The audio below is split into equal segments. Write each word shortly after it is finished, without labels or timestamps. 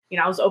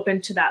I was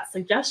open to that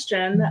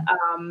suggestion.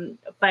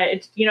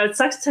 But it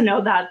sucks to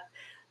know that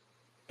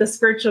the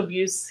spiritual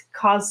abuse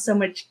caused so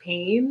much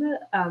pain,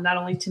 not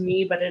only to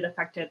me, but it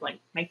affected like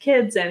my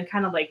kids and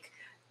kind of like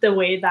the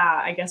way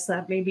that I guess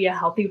that maybe a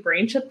healthy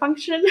brain should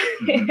function.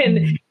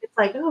 And it's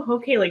like, oh,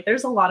 okay, like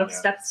there's a lot of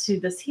steps to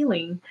this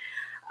healing.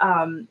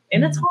 And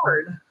it's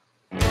hard.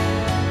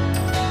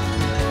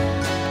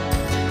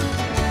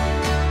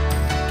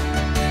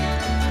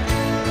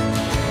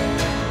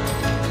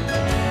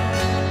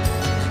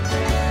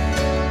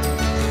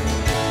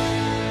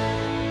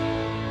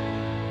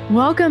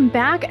 Welcome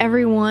back,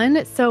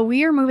 everyone. So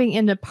we are moving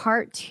into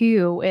part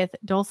 2 with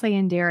Dulce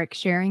and Derek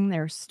sharing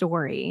their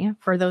story.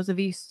 For those of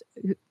you,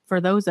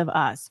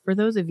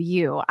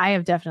 I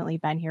have definitely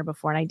been here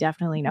before and I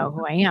definitely know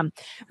who I am.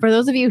 For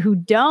those of you who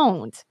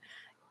don't,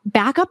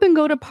 back up and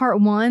go to part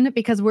 1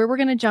 because where we're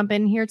going to jump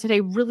in here today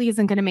really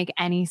isn't going to make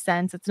any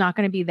sense. It's not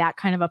going to be that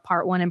kind of a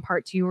part 1 and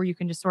part 2 where you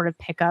can just sort of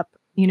pick up,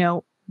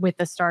 with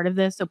the start of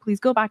this. So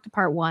please go back to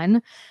part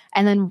 1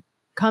 and then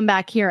come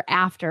back here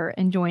after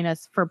and join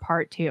us for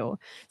part 2.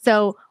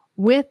 So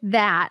with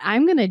that,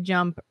 I'm going to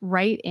jump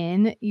right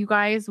in, you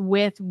guys,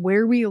 with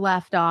where we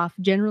left off.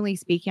 Generally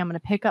speaking, I'm going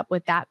to pick up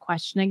with that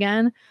question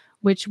again,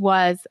 which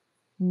was,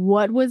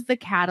 what was the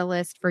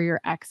catalyst for your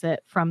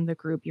exit from the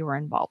group you were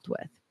involved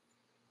with?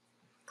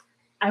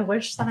 I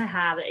wish that I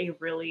had a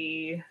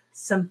really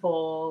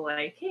simple,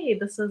 like, hey,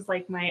 this is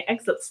like my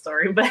exit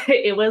story, but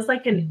it was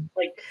like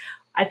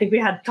I think we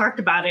had talked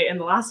about it in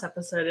the last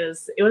episode,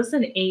 it was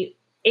an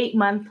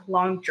 8-month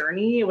long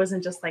journey. It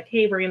wasn't just like,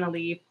 hey, we're going to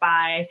leave.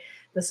 Bye.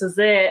 This is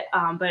it.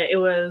 But it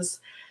was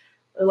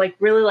like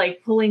really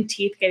like pulling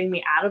teeth, getting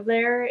me out of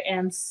there.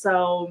 And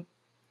so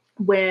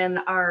when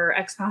our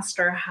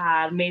ex-pastor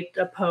had made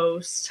a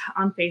post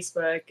on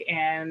Facebook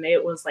and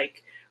it was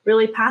like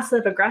really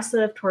passive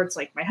aggressive towards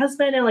like my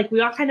husband. And like, we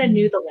all kind of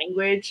knew the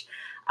language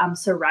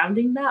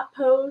surrounding that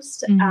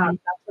post. That's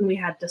when we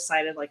had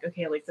decided like,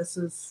 okay, like this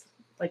is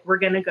like, we're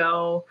going to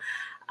go.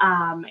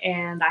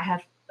 And I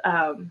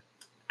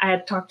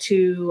had talked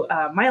to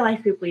my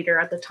life group leader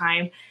at the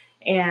time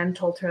and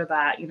told her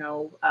that,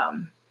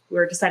 we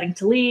were deciding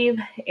to leave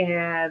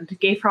and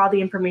gave her all the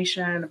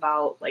information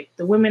about like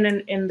the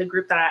women in the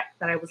group that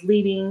I was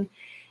leading.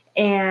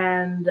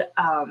 And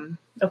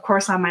of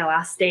course, on my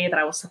last day that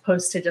I was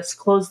supposed to just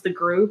close the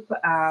group,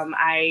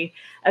 I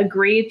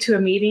agreed to a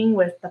meeting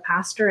with the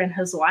pastor and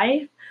his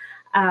wife.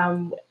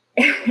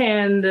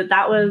 And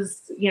that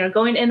was,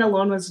 going in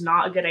alone was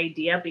not a good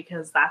idea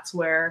because that's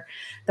where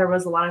there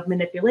was a lot of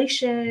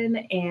manipulation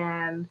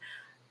and.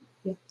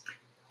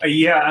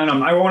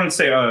 I wanted to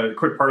say a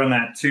quick part on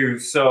that too.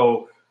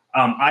 So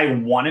I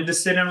wanted to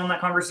sit in on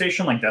that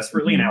conversation like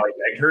desperately, and I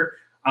begged her,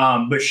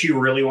 but she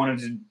really wanted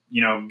to,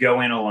 go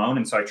in alone,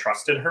 and so I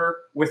trusted her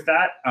with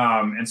that.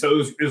 And so it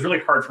was really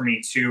hard for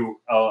me to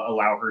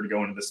allow her to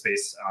go into the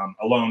space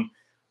alone.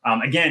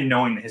 Again,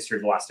 knowing the history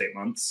of the last 8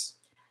 months.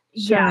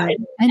 Yeah.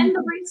 And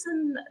the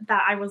reason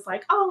that I was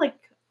like, oh,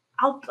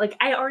 like,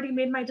 I already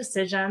made my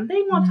decision.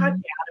 They won't talk me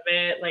out of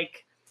it.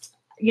 Like,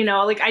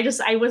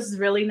 I was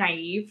really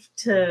naive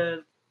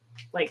to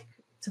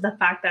the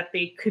fact that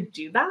they could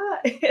do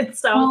that. And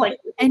so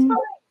and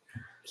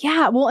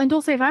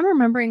Dulce, if I'm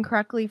remembering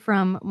correctly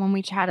from when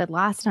we chatted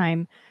last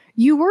time,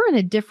 you were in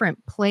a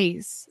different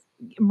place,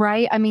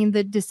 right? I mean,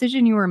 the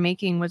decision you were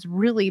making was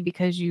really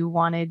because you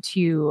wanted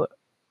to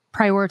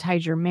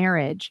prioritize your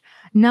marriage,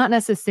 not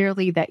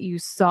necessarily that you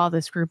saw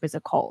this group as a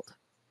cult,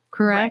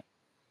 correct? Right.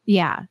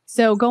 Yeah.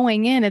 So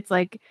going in, it's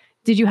like,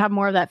 did you have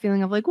more of that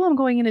feeling of like, well, I'm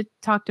going in to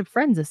talk to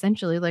friends,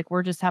 essentially, like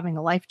we're just having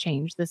a life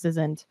change. This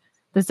doesn't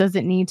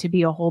need to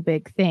be a whole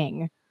big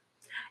thing.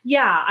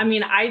 Yeah. I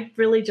mean, I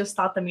really just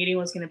thought the meeting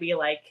was going to be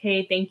like,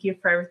 hey, thank you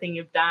for everything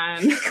you've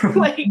done.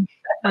 Right.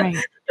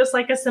 Just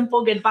like a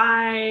simple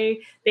goodbye.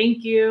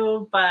 Thank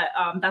you. But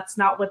that's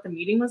not what the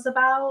meeting was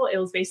about. It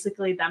was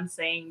basically them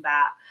saying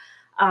that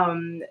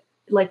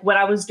what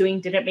I was doing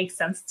didn't make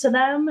sense to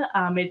them.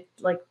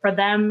 For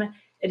them,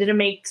 it didn't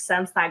make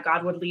sense that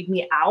God would lead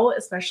me out,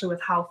 especially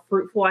with how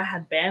fruitful I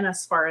had been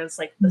as far as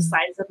like the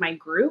size of my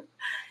group.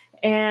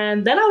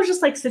 And then I was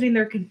just like sitting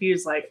there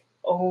confused, like,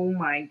 oh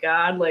my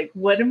God, like,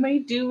 what am I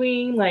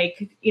doing?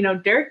 Like,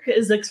 Derek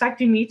is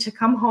expecting me to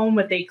come home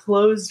with a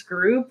closed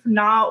group,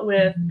 not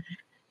with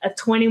a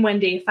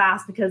 21-day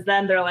fast, because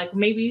then they're like,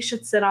 maybe you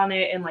should sit on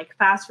it and like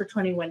fast for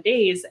 21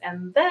 days.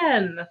 And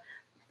then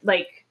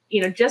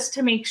just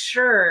to make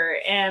sure.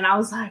 And I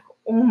was like,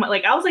 oh my,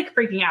 like, I was like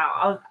freaking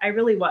out. I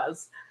really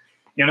was.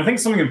 Yeah, and I think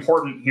something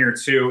important here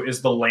too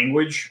is the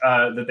language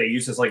that they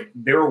use is like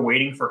they were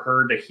waiting for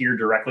her to hear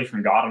directly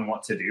from God on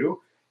what to do.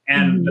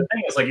 And the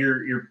thing is, like,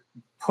 you're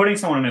putting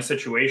someone in a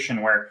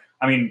situation where,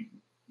 I mean,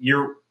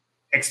 you're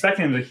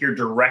expecting them to hear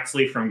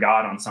directly from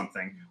God on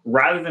something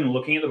rather than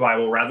looking at the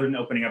Bible, rather than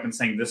opening up and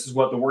saying, this is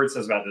what the word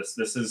says about this.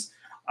 This is,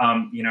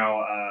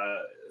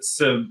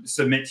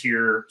 submit to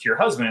your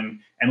husband,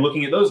 and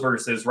looking at those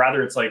verses.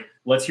 Rather, it's like,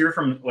 let's wait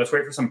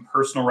for some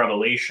personal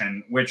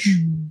revelation, which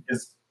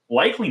is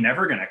likely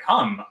never going to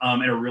come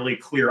in a really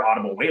clear,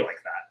 audible way like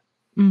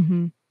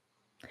that.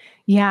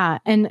 Yeah.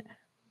 And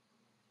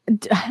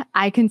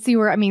I can see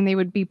where, I mean, they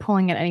would be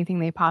pulling at anything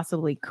they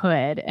possibly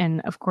could.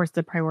 And of course,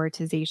 the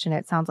prioritization,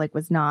 it sounds like,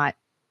 was not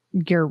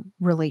your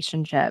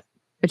relationship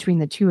between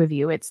the two of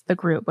you. It's the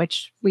group,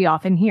 which we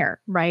often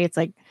hear, right? It's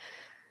like,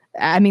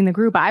 I mean, the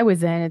group I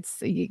was in,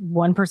 it's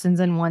one person's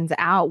in, one's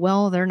out.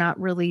 Well, they're not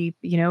really,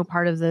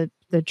 part of the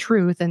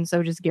truth. And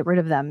so just get rid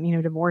of them,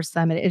 divorce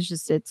them. It's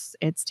just, it's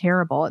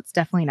terrible. It's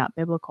definitely not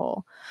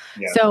biblical.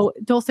 Yeah. So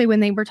Dulce, when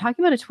they were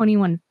talking about a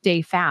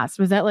 21-day fast,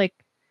 was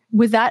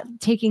that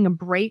taking a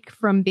break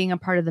from being a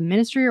part of the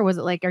ministry, or was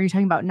it like, are you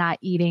talking about not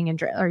eating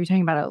are you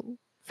talking about a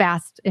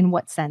fast in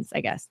what sense,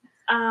 I guess?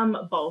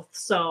 Both.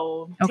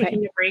 So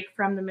taking a break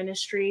from the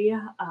ministry.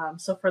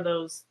 So for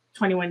those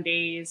 21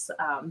 days,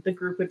 the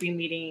group would be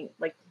meeting,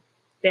 like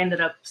they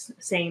ended up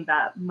saying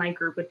that my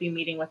group would be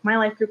meeting with my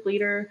life group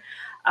leader.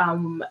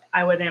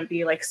 I wouldn't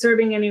be like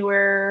serving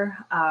anywhere.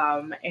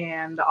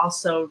 And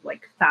also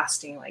like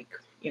fasting, like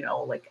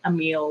a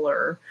meal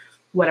or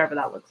whatever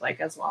that looked like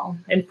as well.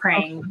 And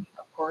praying,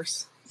 of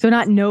course. So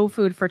no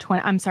food for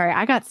 20. I'm sorry.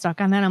 I got stuck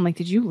on that. I'm like,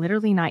 did you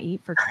literally not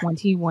eat for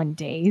 21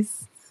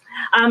 days?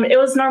 It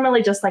was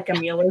normally just like a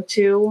meal or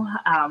two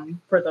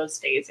for those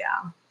days.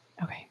 Yeah.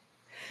 Okay.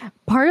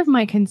 Part of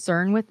my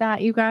concern with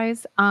that, you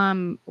guys,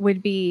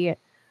 would be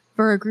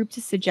for a group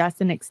to suggest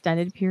an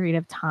extended period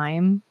of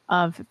time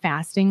of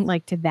fasting,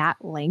 like to that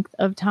length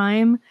of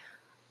time.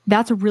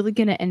 That's really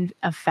going to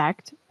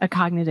affect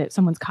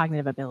someone's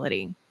cognitive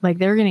ability. Like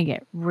they're going to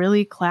get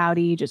really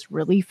cloudy, just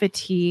really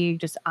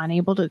fatigued, just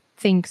unable to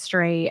think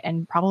straight,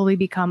 and probably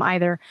become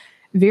either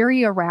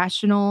very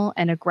irrational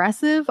and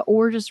aggressive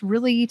or just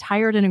really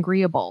tired and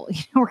agreeable.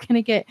 We're going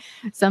to get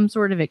some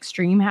sort of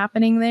extreme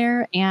happening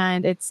there.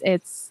 And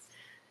it's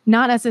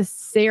not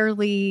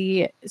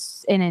necessarily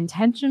an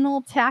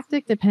intentional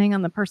tactic depending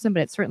on the person,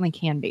 but it certainly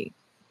can be.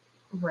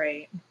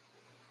 Right.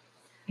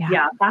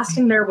 Yeah,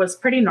 fasting there was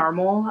pretty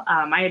normal.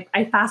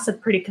 I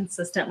fasted pretty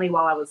consistently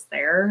while I was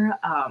there.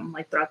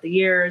 Like throughout the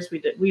years, we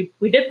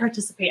did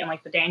participate in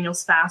like the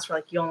Daniel's fast, where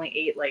like you only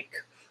ate like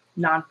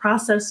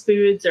non-processed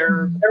foods,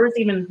 or there was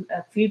even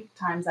a few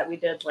times that we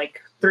did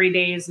like 3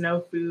 days no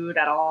food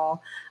at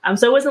all.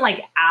 So it wasn't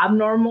like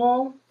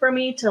abnormal for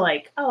me to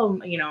like,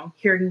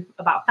 hearing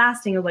about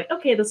fasting. It was like,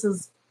 okay, this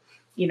is,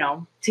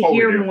 to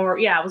hear more.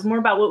 Yeah, it was more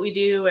about what we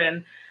do,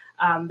 and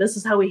this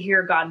is how we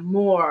hear God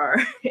more.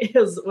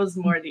 was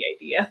more the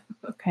idea.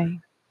 Okay.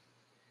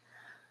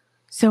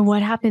 So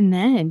what happened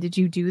then? Did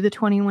you do the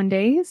 21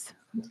 days?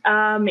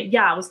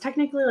 Yeah, it was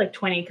technically like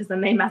 20, because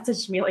then they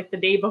messaged me like the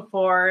day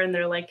before, and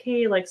they're like,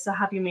 hey, like, so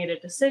have you made a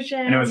decision?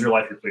 And it was your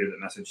life group leader that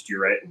messaged you,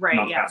 right? Right.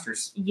 Not Yeah.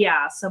 pastors.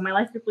 Yeah. So my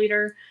life group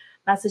leader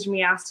messaged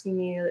me asking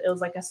me, it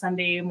was like a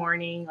Sunday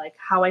morning, like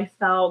how I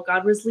felt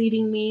God was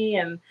leading me.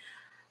 And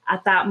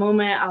at that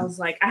moment, I was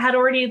like, I had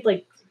already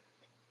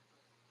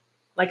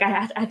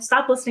I had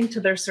stopped listening to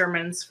their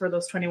sermons for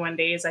those 21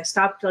 days. I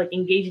stopped like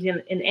engaging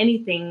in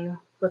anything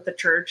with the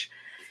church.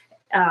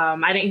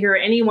 I didn't hear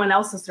anyone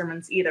else's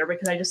sermons either,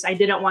 because I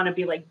didn't want to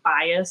be like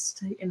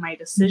biased in my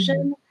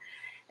decision.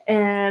 Mm-hmm.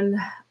 And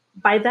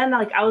by then,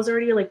 like I was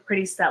already like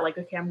pretty set, like,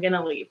 okay, I'm going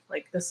to leave.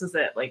 Like, this is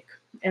it. Like,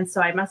 and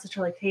so I messaged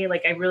her like, hey,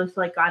 like, I really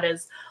feel like God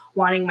is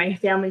wanting my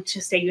family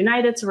to stay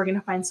united. So we're going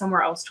to find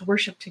somewhere else to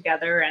worship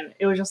together. And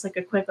it was just like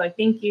a quick, like,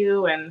 thank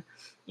you. And,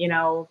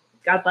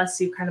 God bless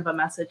you kind of a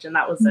message. And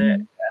that was it.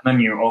 And then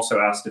you also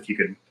asked if you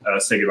could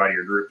say goodbye to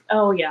your group.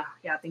 Oh, yeah.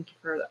 Yeah. Thank you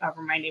for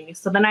reminding me.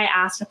 So then I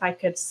asked if I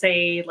could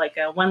say like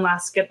a one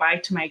last goodbye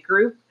to my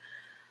group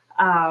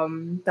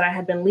that I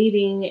had been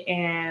leading.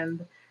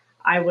 And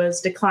I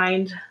was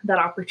declined that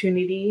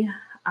opportunity,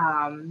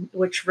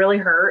 which really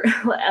hurt.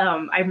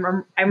 I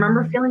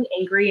remember feeling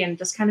angry and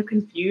just kind of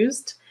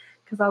confused,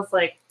 because I was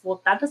like,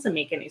 well, that doesn't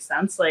make any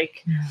sense.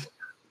 Like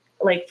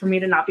for me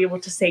to not be able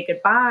to say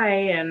goodbye.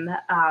 And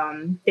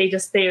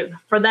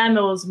for them,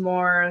 it was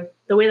more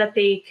the way that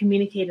they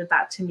communicated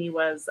that to me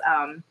was,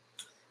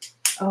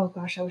 oh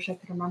gosh, I wish I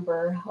could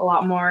remember a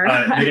lot more.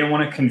 They didn't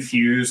want to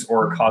confuse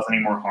or cause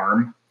any more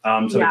harm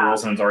to the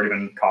girls, and it's already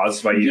been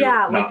caused by you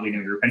not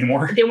leading the group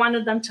anymore. They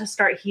wanted them to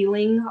start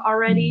healing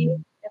already,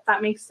 if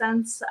that makes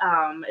sense.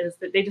 Is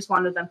that they just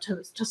wanted them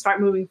to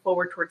start moving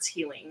forward towards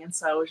healing. And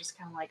so it was just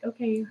kind of like,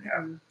 okay.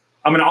 Yeah.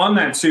 On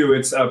that too,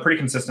 it's a pretty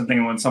consistent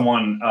thing when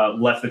someone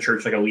left the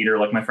church, like a leader,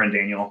 like my friend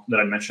Daniel that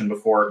I mentioned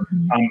before.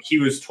 Mm-hmm. He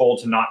was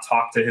told to not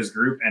talk to his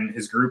group, and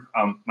his group,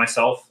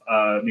 myself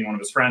being one of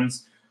his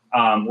friends,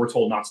 were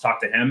told not to talk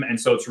to him. And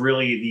so it's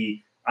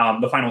really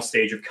the final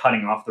stage of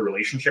cutting off the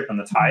relationship and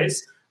the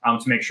ties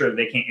to make sure that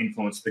they can't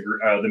influence the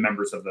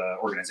members of the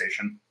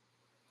organization.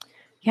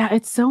 Yeah,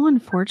 it's so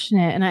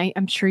unfortunate, and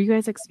I'm sure you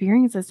guys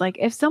experience this. Like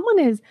if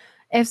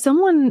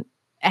someone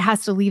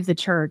has to leave the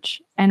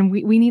church, and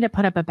we need to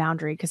put up a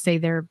boundary, because say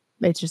they're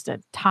it's just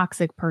a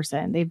toxic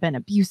person. They've been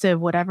abusive,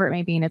 whatever it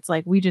may be. And it's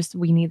like, we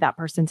need that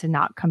person to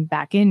not come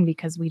back in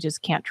because we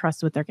just can't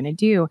trust what they're going to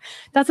do.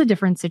 That's a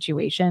different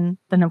situation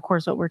than, of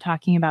course, what we're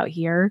talking about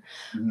here.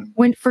 Mm-hmm.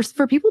 When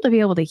for people to be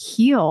able to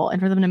heal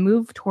and for them to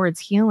move towards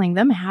healing,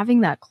 them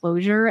having that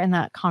closure and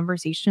that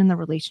conversation in the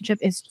relationship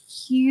is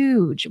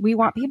huge. We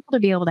want people to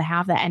be able to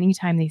have that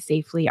anytime they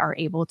safely are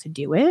able to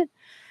do it.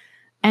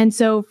 And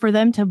so for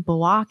them to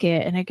block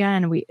it, and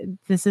again,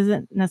 this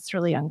isn't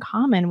necessarily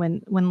uncommon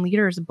when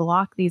leaders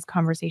block these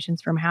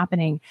conversations from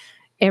happening,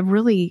 it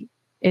really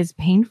is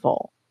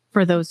painful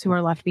for those who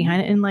are left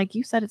behind. And like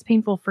you said, it's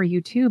painful for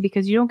you too,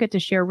 because you don't get to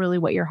share really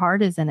what your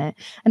heart is in it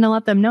and to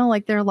let them know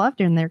like they're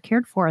loved and they're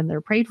cared for and they're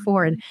prayed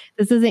for. And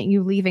this isn't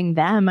you leaving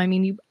them. I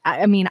mean,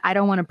 I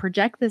don't want to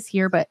project this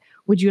here, but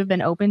would you have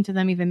been open to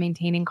them even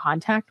maintaining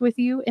contact with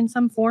you in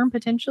some form,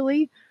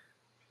 potentially,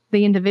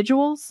 the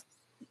individuals?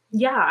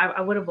 Yeah,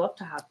 I would have loved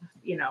to have,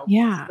 stayed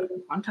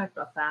in contact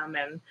with them.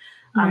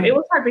 And it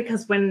was hard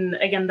because when,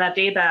 again, that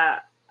day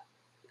that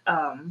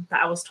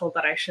I was told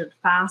that I should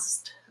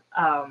fast,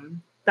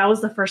 that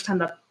was the first time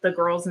that the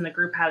girls in the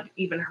group had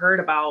even heard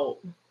about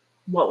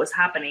what was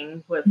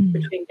happening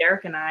between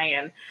Derek and I.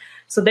 And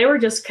so they were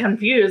just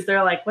confused.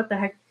 They're like, what the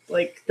heck?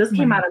 Like, this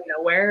came out of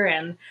nowhere.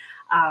 And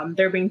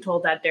they're being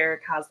told that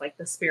Derek has like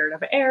the spirit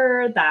of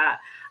error, that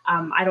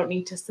I don't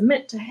need to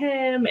submit to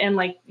him. And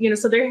like,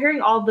 so they're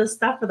hearing all this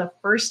stuff for the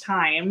first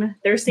time.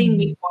 They're seeing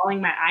me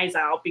bawling my eyes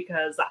out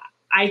because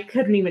I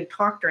couldn't even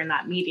talk during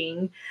that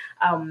meeting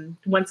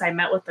once I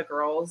met with the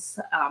girls.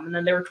 And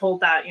then they were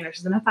told that,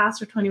 she's going to fast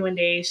for 21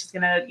 days. She's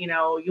going to,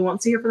 you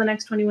won't see her for the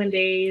next 21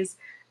 days.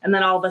 And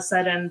then all of a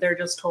sudden they're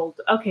just told,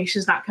 okay,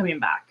 she's not coming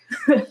back.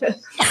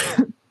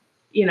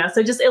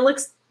 So just, it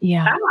looks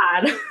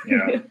bad.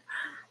 Yeah.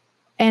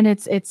 And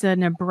it's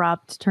an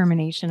abrupt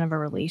termination of a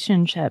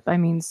relationship. I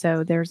mean,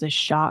 so there's a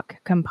shock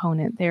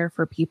component there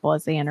for people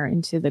as they enter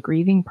into the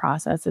grieving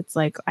process. It's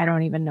like, I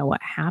don't even know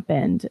what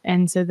happened.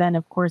 And so then,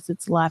 of course,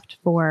 it's left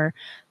for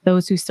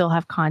those who still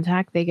have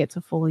contact. They get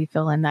to fully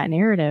fill in that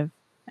narrative.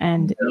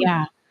 And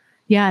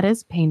yeah, it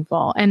is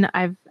painful. And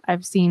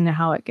I've seen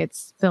how it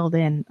gets filled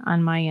in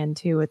on my end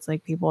too. It's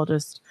like people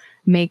just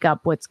make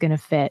up what's going to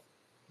fit,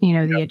 the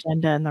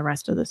agenda and the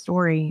rest of the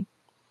story.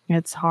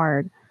 It's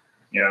hard.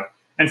 Yeah.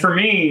 And for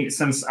me,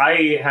 since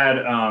I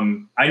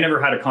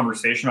never had a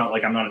conversation about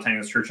like, I'm not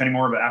attending this church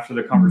anymore, but after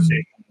the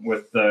conversation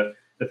with the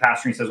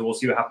pastor, he says, well, we'll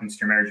see what happens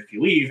to your marriage if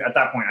you leave. At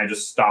that point, I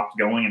just stopped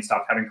going and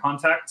stopped having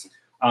contact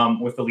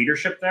with the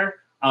leadership there.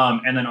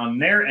 And then on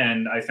their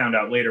end, I found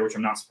out later, which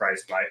I'm not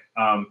surprised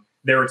by,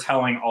 they were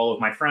telling all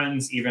of my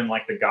friends, even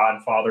like the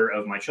godfather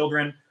of my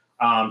children,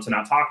 to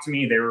not talk to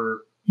me.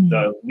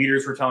 The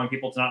leaders were telling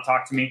people to not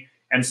talk to me.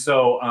 And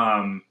so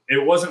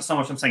it wasn't so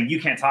much I'm saying you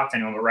can't talk to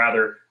anyone, but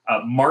rather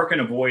mark and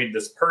avoid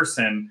this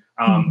person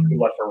who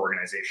left our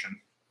organization.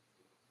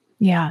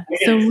 Yeah.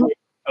 Go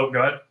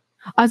ahead.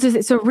 I was just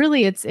say, so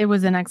really it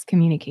was an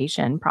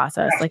excommunication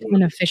process, like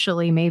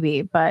unofficially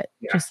maybe, but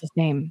just the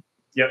same.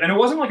 Yeah. And it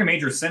wasn't like a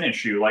major sin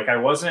issue. Like I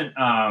wasn't,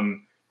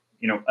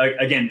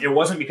 again, it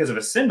wasn't because of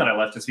a sin that I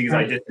left. It's because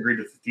I disagreed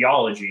with the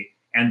theology,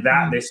 and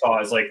that they saw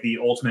as like the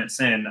ultimate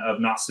sin of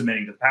not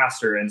submitting to the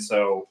pastor. And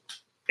so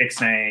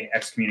ixnay,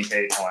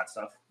 excommunicate, all that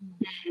stuff.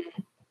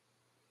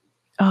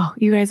 Oh,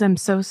 you guys, I'm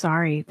so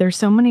sorry. There's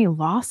so many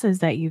losses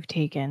that you've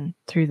taken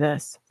through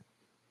this.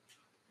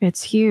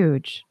 It's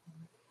huge.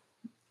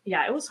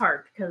 Yeah, it was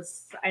hard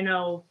because I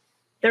know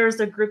there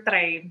was a group that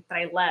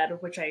I led,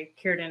 which I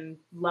cared and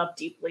loved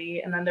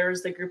deeply. And then there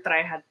was the group that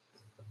I had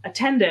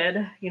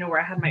attended,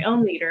 where I had my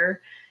own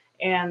leader.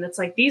 And it's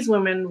like these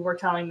women were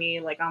telling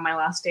me like on my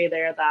last day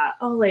there that,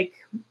 oh, like,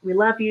 we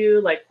love you.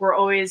 Like, we're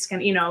always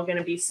going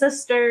to be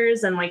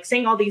sisters, and like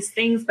saying all these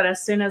things. But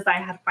as soon as I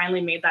had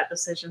finally made that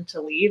decision to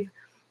leave,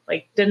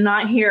 like did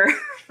not hear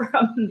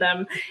from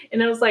them.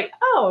 And it was like,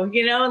 oh,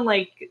 and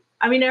like,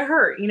 I mean, it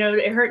hurt,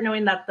 it hurt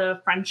knowing that the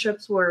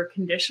friendships were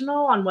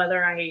conditional on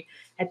whether I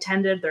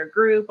attended their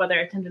group, whether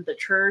I attended the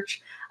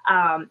church.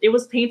 It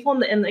was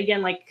painful. And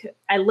again, like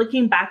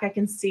looking back, I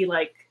can see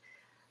like,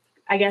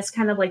 I guess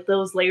kind of like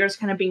those layers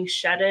kind of being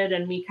shedded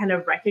and me kind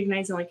of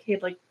recognizing like, hey,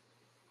 like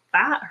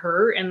that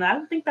hurt. And I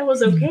don't think that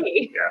was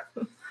okay.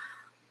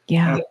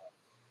 Yeah.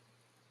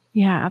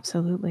 Yeah,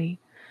 absolutely.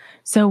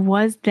 So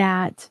was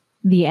that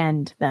the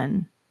end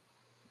then?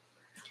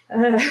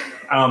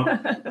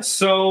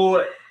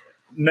 So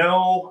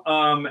no,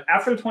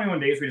 after the 21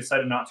 days, we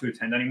decided not to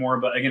attend anymore.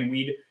 But again,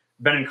 we'd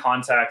been in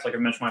contact, like I've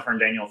mentioned my friend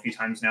Daniel a few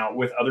times now,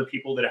 with other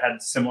people that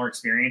had similar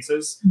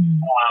experiences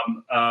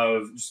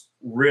of just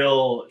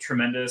real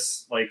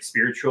tremendous like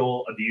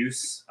spiritual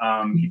abuse,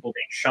 people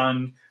being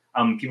shunned,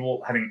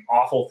 people having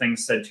awful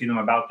things said to them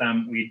about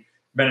them. We'd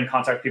been in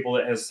contact with people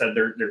that has said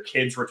their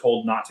kids were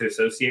told not to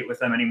associate with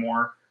them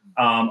anymore.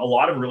 A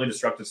lot of really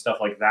destructive stuff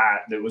like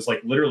that was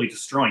like literally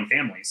destroying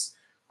families.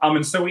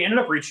 And so we ended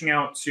up reaching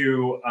out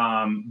to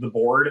the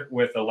board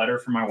with a letter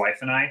from my wife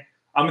and I.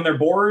 And their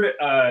board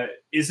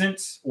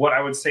isn't what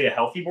I would say a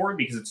healthy board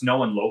because it's no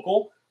one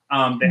local.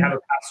 They have a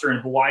pastor in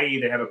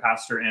Hawaii, they have a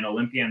pastor in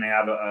Olympia, and they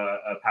have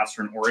a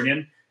pastor in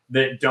Oregon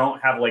that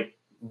don't have like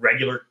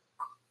regular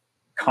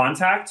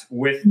contact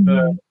with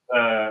the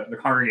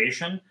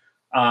congregation.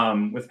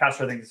 With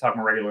pastor, I think they talk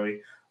more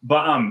regularly.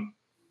 But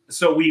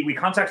so we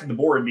contacted the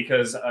board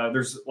because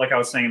there's, like I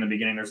was saying in the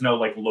beginning, there's no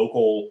like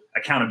local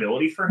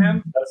accountability for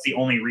him. That's the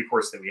only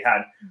recourse that we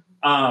had.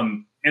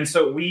 And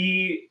so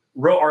we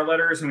wrote our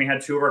letters, and we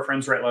had two of our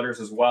friends write letters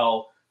as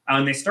well.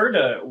 And they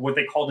started what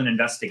they called an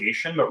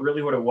investigation, but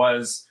really what it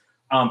was,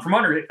 from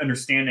our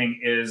understanding,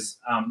 is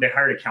they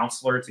hired a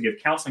counselor to give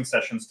counseling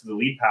sessions to the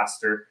lead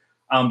pastor,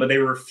 but they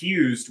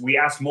refused. We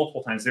asked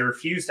multiple times. They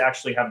refused to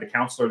actually have the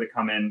counselor that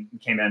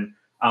came in,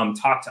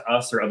 talk to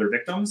us or other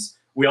victims.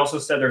 We also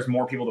said there's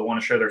more people that want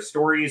to share their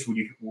stories. Would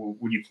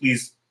you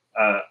please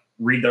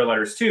read their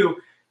letters too?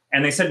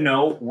 And they said,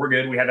 no, we're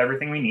good. We have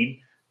everything we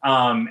need.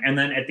 And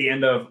then at the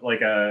end of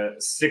like a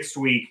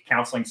 6-week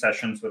counseling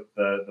sessions with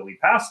the lead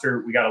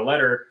pastor, we got a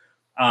letter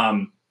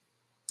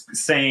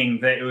saying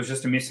that it was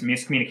just a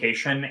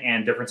miscommunication,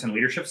 and difference in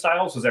leadership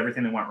styles was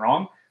everything that went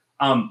wrong.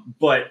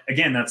 But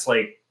again, that's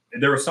like,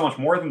 there was so much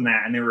more than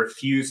that, and they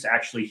refused to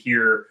actually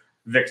hear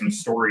victim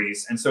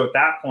stories. And so at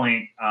that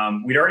point,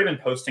 we'd already been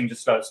posting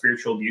just about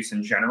spiritual abuse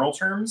in general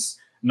terms,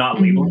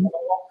 not labeling it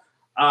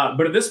all.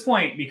 But at this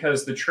point,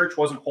 because the church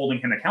wasn't holding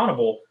him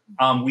accountable,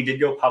 we did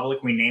go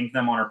public. We named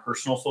them on our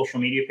personal social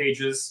media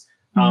pages.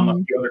 A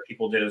few other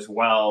people did as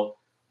well.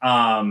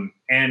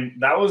 And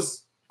that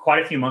was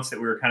quite a few months that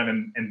we were kind of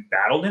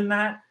embattled in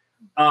that.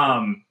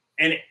 And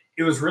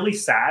it was really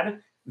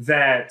sad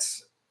that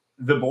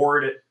the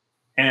board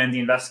and the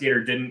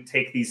investigator didn't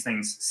take these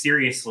things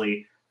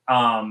seriously.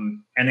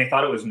 And they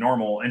thought it was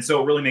normal. And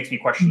so it really makes me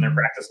question their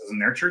practices in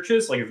their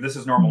churches. Like, if this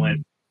is normal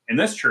in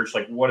this church,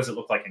 like, what does it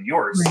look like in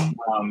yours? Right.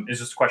 Is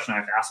just a question I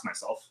have to ask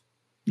myself.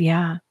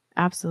 Yeah,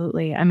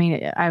 absolutely. I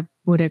mean, I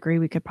would agree.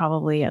 We could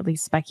probably at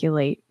least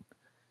speculate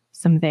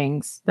some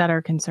things that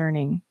are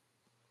concerning.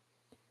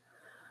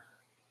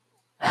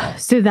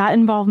 So that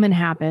involvement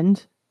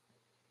happened.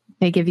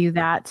 They give you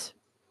that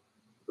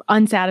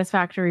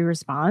unsatisfactory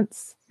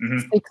response.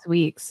 6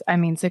 weeks. I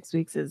mean, 6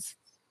 weeks is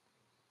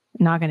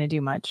not going to do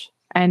much.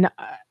 And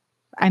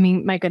I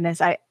mean, my goodness,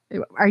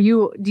 do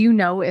you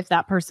know if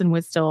that person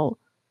was still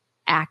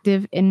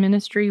active in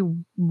ministry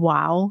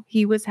while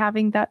he was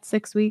having that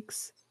 6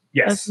 weeks?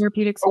 Yes. Of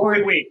therapeutic support?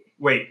 Oh,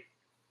 wait.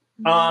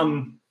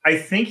 I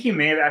think he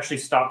may have actually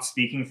stopped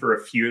speaking for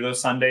a few of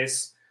those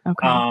Sundays.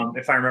 Okay.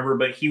 If I remember,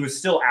 but he was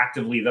still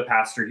actively the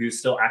pastor. He was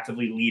still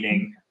actively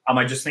leading.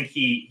 I just think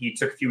he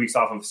took a few weeks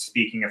off of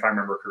speaking, if I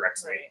remember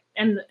correctly. Right.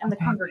 And the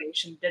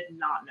congregation did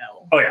not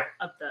know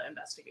of the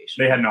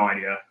investigation. They had no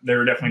idea. They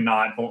were definitely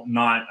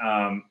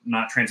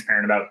not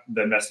transparent about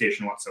the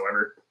investigation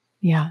whatsoever.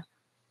 Yeah.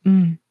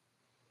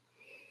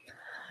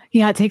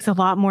 Yeah, it takes a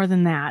lot more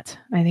than that.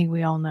 I think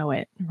we all know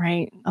it,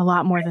 right? A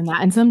lot more than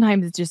that. And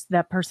sometimes it's just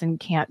that person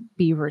can't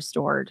be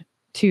restored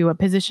to a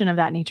position of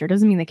that nature. It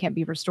doesn't mean they can't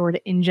be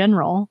restored in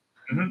general,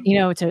 you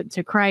know,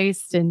 to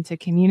Christ and to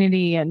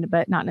community,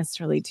 but not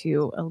necessarily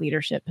to a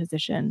leadership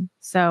position.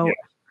 So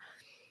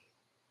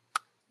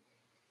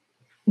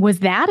was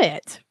that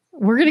it?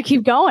 We're going to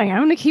keep going. I'm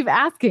going to keep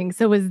asking.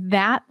 So was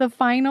that the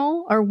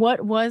final, or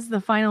what was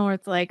the final where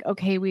it's like,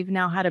 okay, we've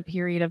now had a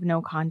period of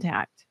no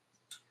contact?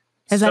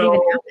 Has that even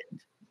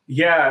happened?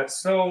 Yeah.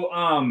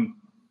 So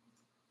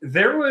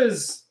there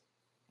was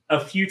a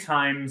few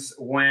times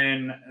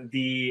when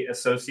the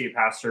associate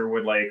pastor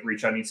would like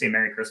reach out and he'd say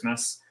Merry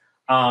Christmas.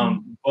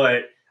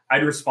 But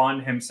I'd respond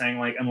to him saying,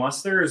 like,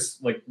 unless there's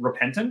like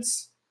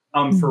repentance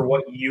for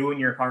what you and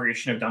your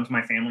congregation have done to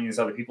my family and these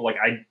other people, like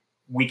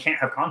we can't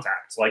have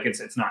contact. Like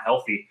it's not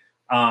healthy.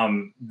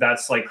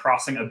 That's like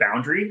crossing a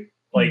boundary.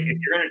 Like if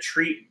you're going to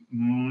treat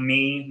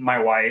me, my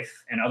wife,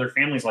 and other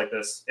families like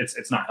this,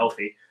 it's not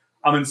healthy.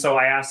 And so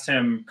I asked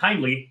him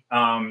kindly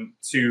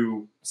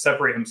to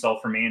separate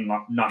himself from me and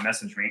not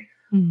message me.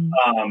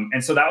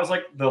 And so that was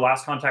like the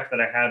last contact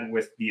that I had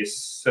with the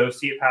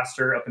associate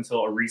pastor up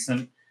until a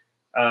recent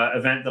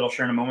event that I'll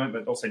share in a moment.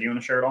 But Dulce, do you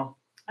want to share it all?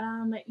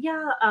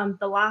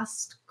 The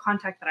last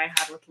contact that I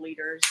had with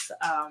leaders,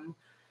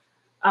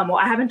 well,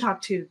 I haven't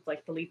talked to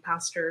like the lead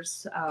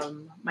pastors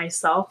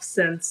myself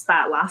since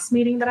that last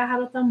meeting that I had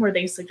with them, where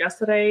they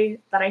suggested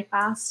that I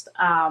fast.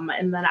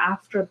 And then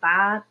after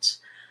that,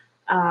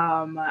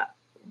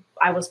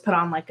 I was put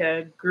on like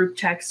a group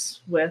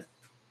text with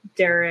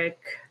Derek,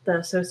 the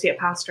associate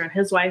pastor, and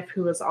his wife,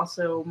 who was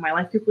also my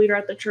life group leader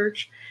at the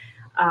church.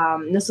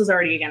 This was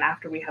already, again,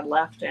 after we had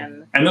left.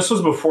 And this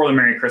was before the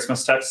Merry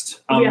Christmas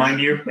text, mind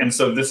you. And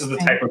so this is the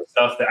type of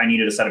stuff that I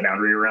needed to set a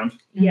boundary around.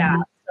 Yeah.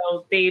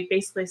 So they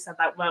basically said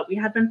that what we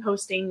had been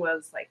posting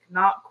was like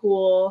not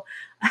cool.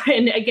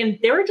 And again,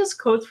 they were just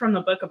quotes from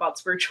the book about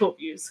spiritual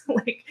abuse.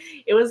 Like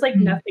it was like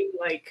nothing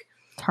like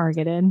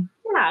targeted.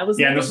 Yeah, it was.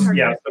 Yeah, this was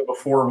so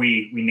before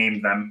we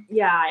named them.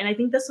 Yeah, and I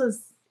think this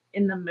was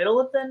in the middle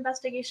of the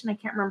investigation. I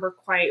can't remember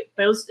quite,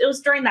 but it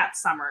was during that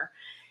summer.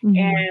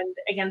 And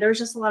again, there was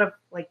just a lot of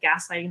like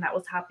gaslighting that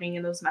was happening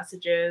in those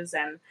messages.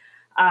 And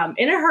And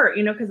it hurt,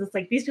 because it's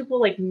like these people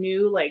like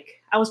knew,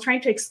 like I was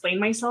trying to explain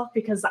myself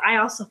because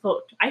I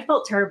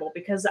felt terrible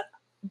because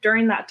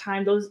during that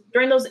time,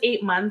 during those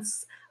 8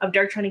 months of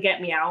Derek trying to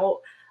get me out,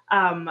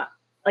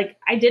 like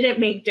I didn't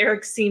make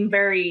Derek seem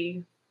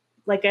very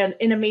like an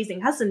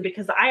amazing husband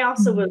because I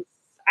also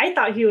I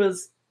thought he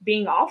was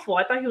being awful.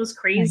 I thought he was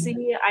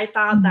crazy. I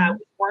thought that we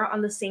weren't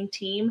on the same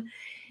team.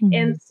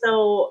 And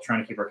so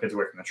trying to keep our kids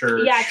away from the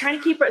church. Yeah, trying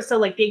to keep it. So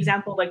like the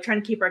example, like trying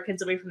to keep our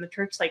kids away from the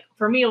church, like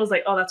for me, it was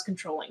like, oh, that's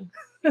controlling,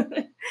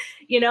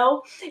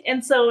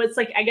 And so it's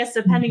like, I guess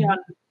depending on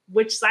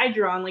which side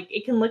you're on, like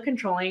it can look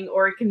controlling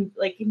or it can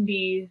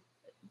be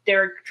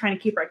Derek trying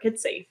to keep our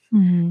kids safe.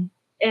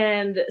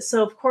 And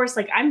so of course,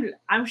 like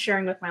I'm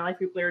sharing with my life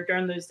group leader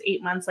during those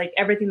 8 months, like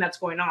everything that's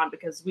going on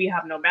because we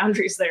have no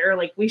boundaries there.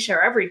 Like we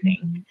share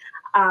everything.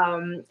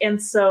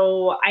 And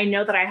so I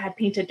know that I had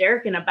painted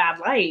Derek in a bad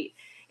light.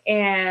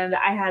 And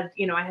I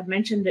had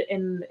mentioned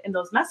in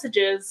those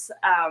messages,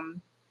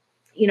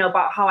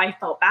 about how I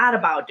felt bad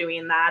about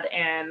doing that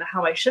and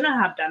how I shouldn't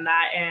have done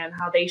that and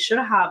how they should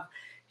have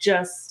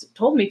just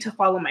told me to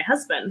follow my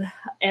husband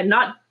and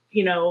not,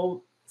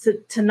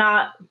 to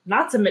not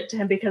submit to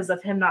him because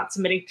of him not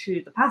submitting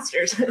to the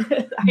pastors.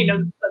 I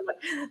know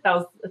that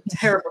was a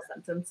terrible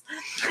sentence.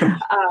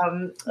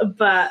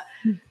 But,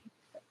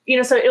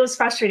 so it was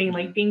frustrating,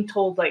 like being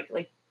told like,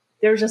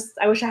 there was just,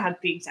 I wish I had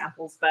the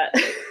examples, but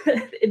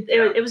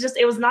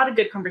it was not a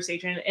good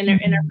conversation. And it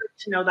hurt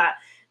to know that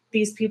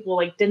these people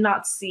like did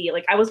not see,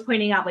 like I was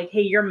pointing out like,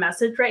 hey, your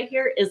message right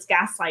here is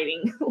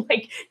gaslighting,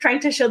 like trying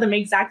to show them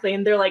exactly.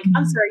 And they're like,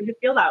 I'm sorry you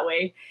feel that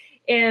way.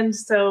 And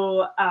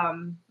so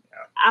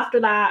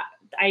after that,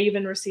 I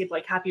even received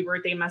like happy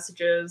birthday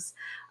messages,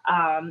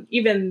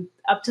 even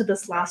up to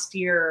this last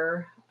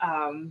year,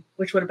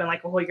 which would have been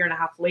like a whole year and a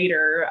half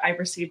later, I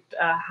received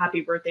a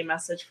happy birthday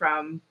message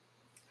from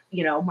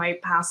my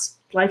past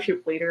life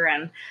group leader.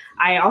 And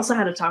I also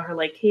had to tell her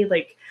like, hey,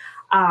 like,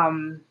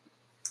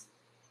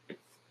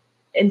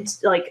 and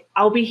like,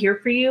 I'll be here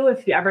for you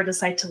if you ever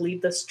decide to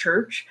leave this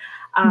church.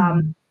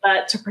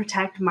 But to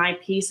protect my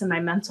peace and my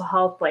mental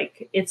health,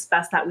 like it's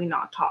best that we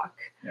not talk.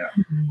 Yeah.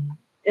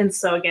 And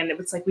so again, it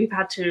was like, I've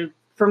had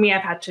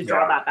to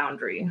draw that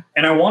boundary.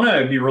 And I want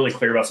to be really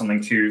clear about something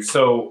too.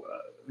 So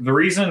the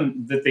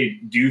reason that they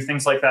do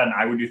things like that, and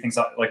I would do things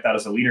like that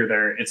as a leader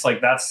there, it's like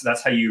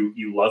that's how you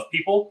love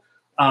people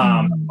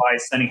by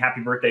sending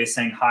happy birthdays,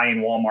 saying hi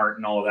in Walmart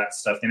and all of that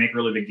stuff. They make a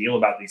really big deal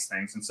about these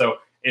things. And so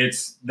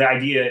the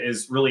idea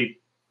is really,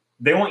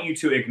 they want you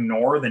to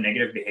ignore the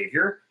negative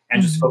behavior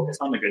and just focus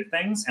on the good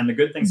things. And the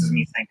good things is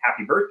me saying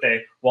happy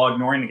birthday while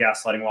ignoring the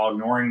gaslighting, while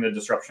ignoring the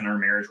disruption in our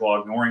marriage,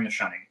 while ignoring the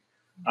shunning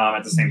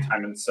at the same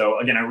time. And so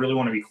again, I really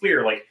want to be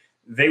clear, like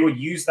they would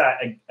use that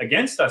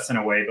against us in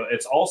a way, but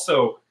it's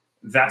also,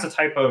 that's a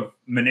type of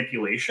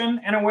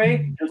manipulation in a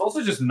way. It's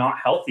also just not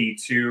healthy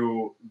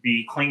to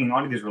be clinging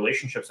onto these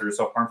relationships that are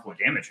so harmful and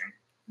damaging.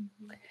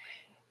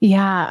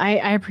 Yeah,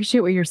 I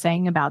appreciate what you're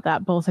saying about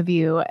that, both of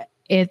you.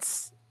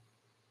 It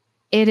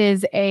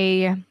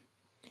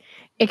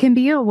can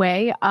be a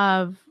way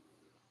of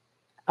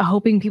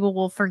hoping people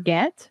will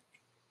forget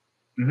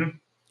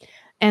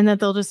and that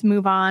they'll just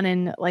move on.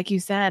 And like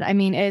you said, I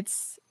mean,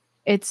 it's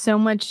so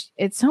much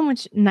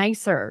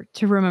nicer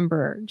to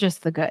remember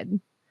just the good.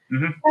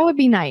 That would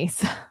be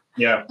nice.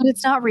 Yeah. But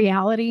it's not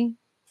reality.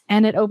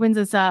 And it opens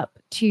us up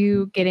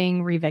to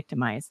getting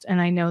re-victimized.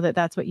 And I know that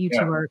that's what you two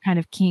are kind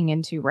of keying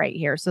into right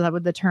here. So that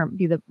would the term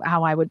be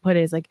how I would put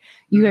it is like,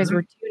 you guys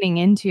were tuning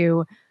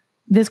into,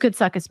 this could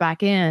suck us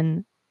back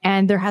in.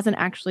 And there hasn't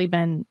actually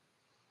been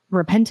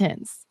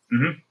repentance.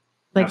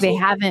 Like Absolutely. They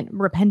haven't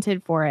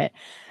repented for it.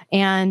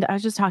 And I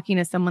was just talking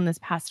to someone this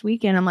past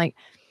weekend. I'm like,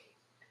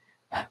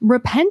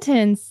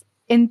 repentance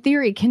in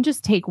theory can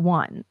just take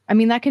one. I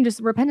mean,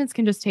 repentance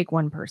can just take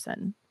one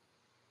person.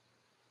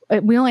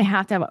 We only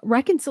have to have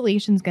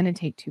reconciliation is going to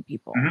take two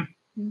people.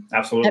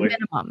 Absolutely. At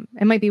minimum.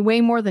 It might be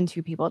way more than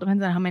two people. It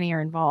depends on how many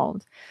are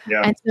involved.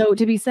 Yeah. And so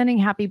to be sending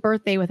happy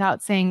birthday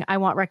without saying, I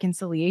want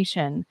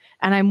reconciliation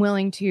and I'm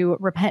willing to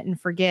repent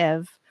and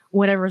forgive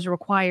whatever is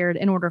required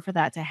in order for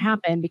that to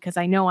happen, because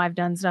I know I've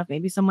done stuff.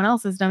 Maybe someone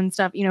else has done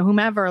stuff,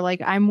 whomever,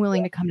 like I'm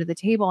willing to come to the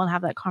table and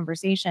have that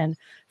conversation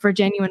for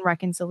genuine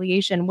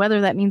reconciliation, whether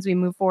that means we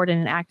move forward in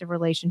an active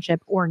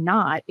relationship or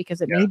not,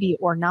 because it may be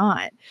or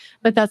not,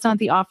 but that's not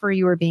the offer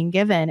you are being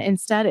given.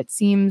 Instead, it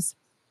seems,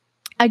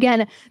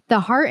 again,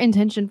 the heart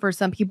intention for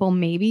some people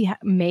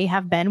may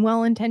have been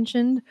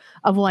well-intentioned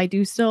of, well, I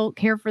do still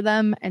care for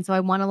them. And so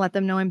I want to let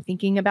them know I'm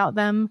thinking about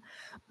them.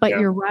 But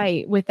you're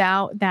right.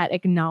 Without that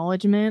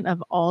acknowledgement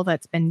of all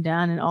that's been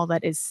done and all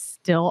that is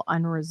still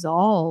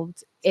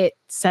unresolved, it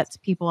sets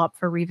people up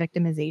for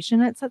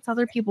re-victimization. It sets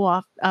other people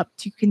up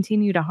to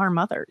continue to harm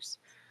others.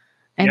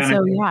 And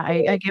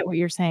I get what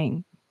you're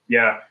saying.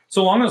 Yeah.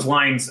 So along those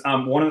lines,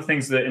 one of the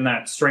things that in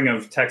that string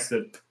of text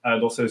that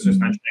Dulce was just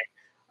mentioning,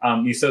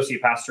 the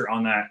associate pastor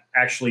on that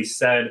actually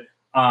said,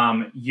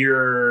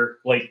 you're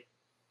like,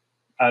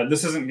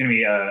 this isn't going to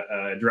be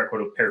a direct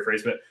quote of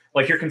paraphrase, but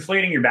like you're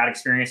conflating your bad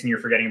experience and you're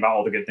forgetting about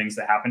all the good things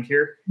that happened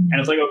here. And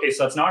it's like, okay,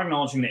 so that's not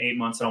acknowledging the 8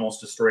 months that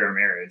almost destroyed our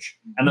marriage.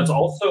 And that's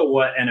also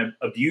what an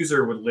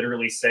abuser would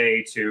literally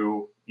say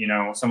to,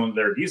 someone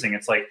they're abusing.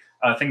 It's like,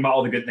 think about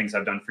all the good things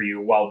I've done for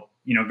you while,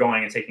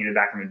 going and taking you to the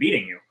back room and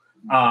beating you.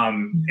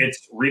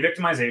 It's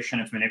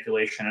re-victimization, it's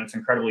manipulation, and it's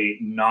incredibly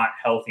not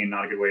healthy and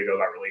not a good way to go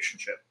about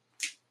relationship.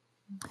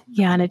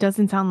 Yeah. And it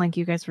doesn't sound like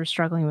you guys were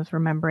struggling with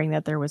remembering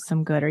that there was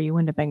some good, or you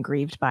wouldn't have been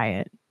grieved by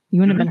it. You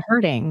wouldn't have been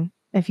hurting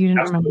if you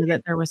didn't remember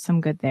that there was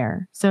some good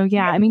there. So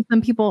yeah, I mean,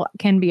 some people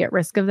can be at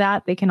risk of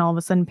that. They can all of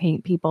a sudden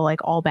paint people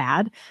like all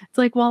bad. It's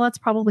like, well, that's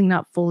probably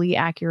not fully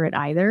accurate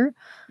either.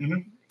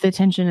 The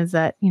tension is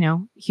that,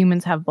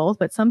 humans have both,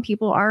 but some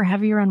people are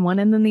heavier on one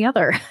end than the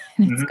other.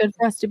 And it's good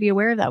for us to be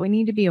aware of that. We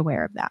need to be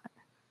aware of that.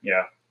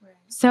 Yeah.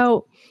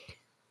 So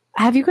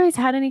have you guys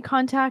had any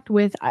contact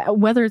with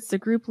whether it's the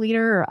group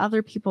leader or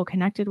other people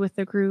connected with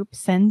the group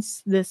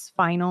since this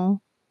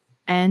final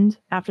end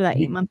after that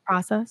 8-month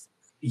process?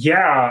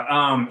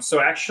 Yeah. So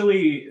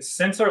actually,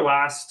 since our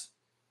last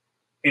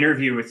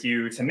interview with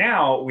you to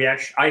now,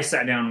 I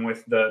sat down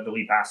with the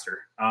lead pastor.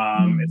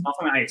 It's not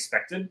something I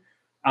expected,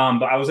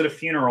 but I was at a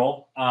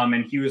funeral,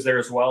 and he was there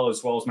as well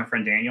as my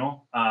friend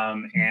Daniel.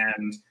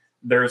 And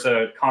there's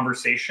a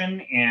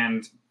conversation,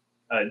 and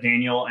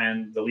Daniel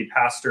and the lead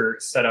pastor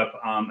set up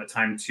a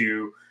time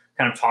to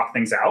kind of talk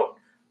things out.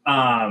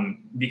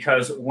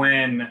 Because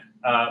when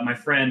my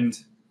friend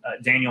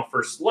Daniel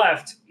first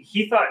left,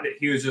 he thought that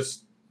he was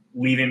just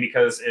leaving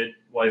because it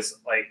was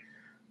like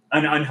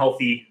an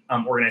unhealthy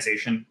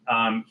organization.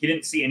 He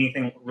didn't see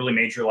anything really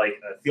major, like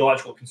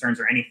theological concerns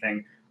or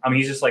anything.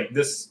 He's just like,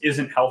 this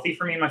isn't healthy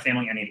for me and my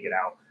family. I need to get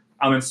out.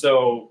 And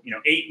so,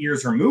 8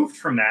 years removed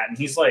from that, and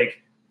he's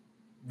like,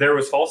 there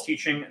was false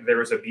teaching, there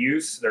was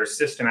abuse, there's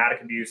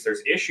systematic abuse,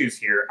 there's issues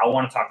here. I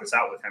want to talk this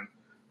out with him.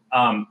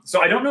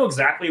 So I don't know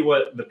exactly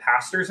what the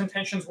pastor's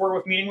intentions were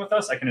with meeting with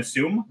us. I can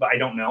assume, but I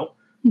don't know.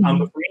 But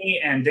for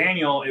me and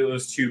Daniel, it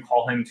was to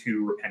call him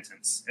to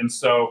repentance. And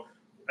so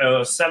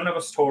 7 of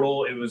us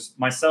total. It was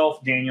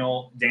myself,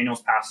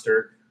 Daniel's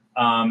pastor.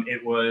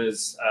 It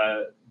was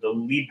the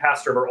lead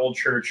pastor of our old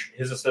church,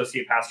 his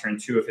associate pastor, and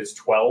 2 of his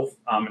 12.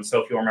 And so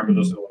if you'll remember,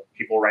 those are the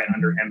people right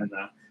under him in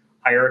the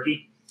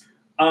hierarchy.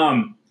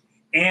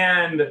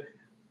 And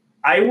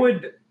I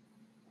would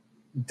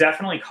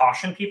definitely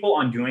caution people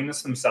on doing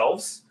this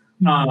themselves.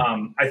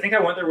 I think I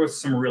went there with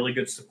some really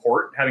good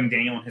support, having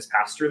Daniel and his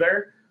pastor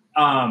there.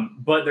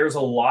 But there's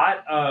a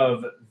lot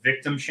of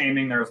victim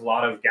shaming. There was a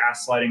lot of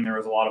gaslighting. There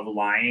was a lot of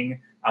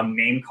lying,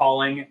 name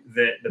calling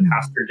that the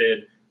pastor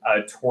did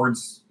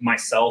towards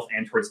myself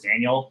and towards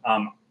Daniel.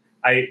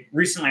 I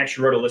recently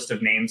actually wrote a list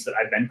of names that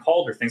I've been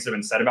called or things that have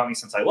been said about me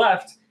since I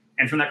left.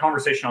 And from that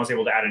conversation, I was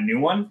able to add a new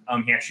one.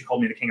 He actually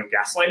called me the king of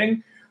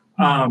gaslighting,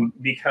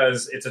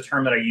 because it's a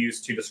term that I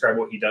use to describe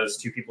what he does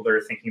to people that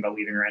are thinking about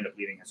leaving or end up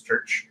leaving his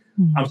church.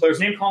 So there was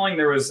name calling.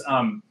 There was,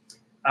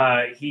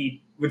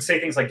 he would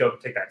say things like,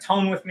 don't take that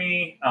tone with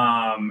me.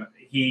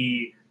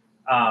 He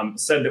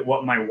said that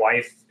what my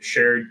wife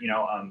shared,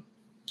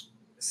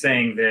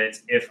 saying that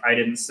if I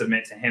didn't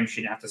submit to him,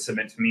 she didn't have to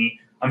submit to me.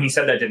 He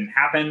said that didn't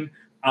happen.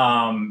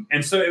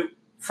 And so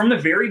from the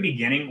very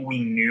beginning,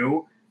 we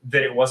knew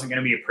that it wasn't going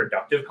to be a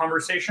productive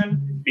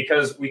conversation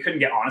because we couldn't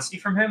get honesty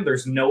from him.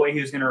 There's no way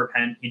he was going to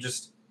repent.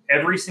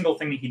 Every single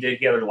thing that he did,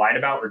 he either lied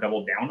about or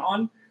doubled down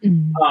on.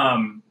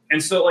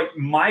 And so like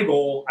my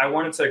goal, I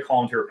wanted to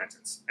call him to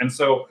repentance. And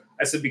so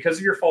I said, because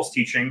of your false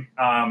teaching,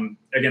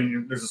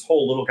 again, there's this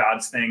whole little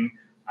gods thing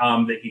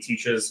that he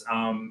teaches.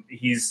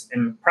 He's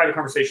in private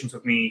conversations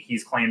with me.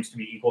 He's claims to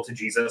be equal to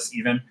Jesus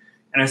even.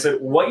 And I said,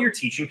 what you're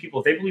teaching people,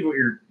 if they believe what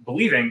you're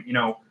believing,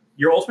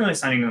 you're ultimately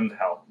sending them to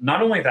hell.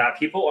 Not only that,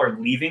 people are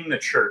leaving the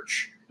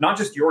church, not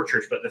just your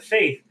church, but the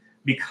faith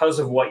because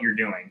of what you're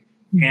doing.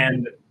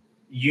 And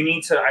you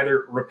need to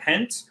either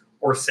repent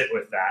or sit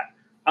with that.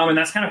 And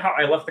that's kind of how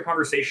I left the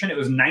conversation. It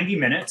was 90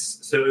 minutes,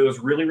 so it was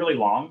really, really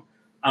long.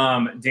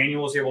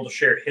 Daniel was able to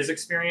share his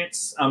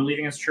experience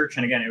leaving his church.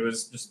 And again, it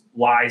was just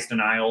lies,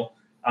 denial,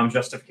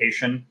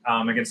 justification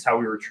against how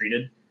we were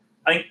treated.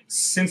 I think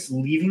since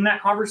leaving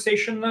that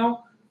conversation, though,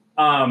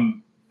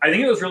 I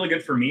think it was really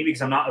good for me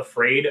because I'm not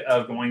afraid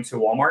of going to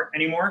Walmart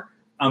anymore,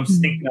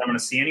 thinking that I'm going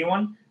to see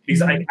anyone.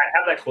 Because I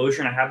have that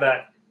closure and I have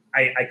that.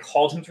 I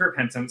called him to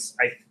repentance.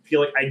 I feel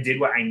like I did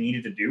what I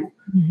needed to do.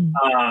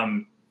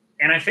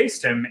 And I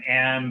faced him.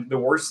 And the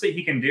worst that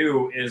he can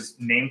do is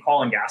name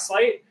call and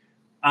gaslight.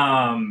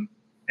 And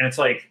it's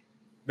like,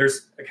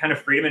 there's a kind of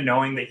freedom in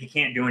knowing that he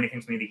can't do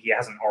anything to me that he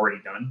hasn't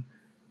already done.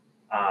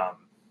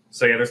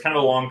 So yeah, there's kind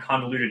of a long,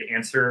 convoluted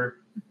answer,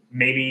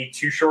 maybe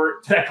too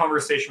short to that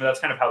conversation, but that's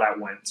kind of how that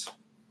went.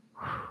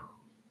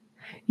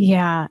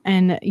 Yeah.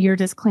 And your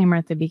disclaimer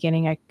at the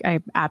beginning, I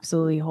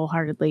absolutely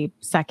wholeheartedly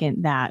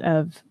second that.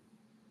 Of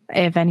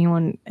if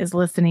anyone is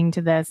listening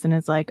to this and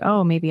is like,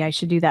 oh, maybe I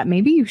should do that.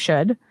 Maybe you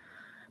should.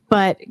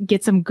 but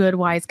get some good,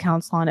 wise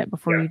counsel on it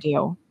before you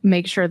do.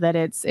 Make sure that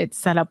it's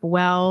set up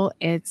well.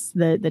 It's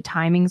the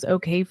timing's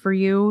okay for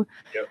you,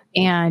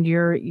 and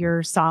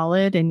you're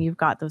solid, and you've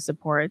got those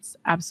supports.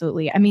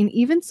 Absolutely. I mean,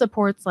 even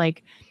supports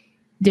like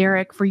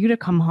Derek, for you to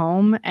come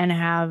home and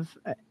have,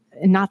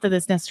 not that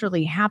this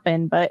necessarily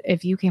happened, but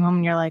if you came home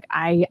and you're like,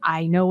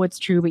 I know what's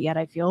true, but yet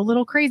I feel a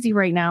little crazy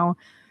right now.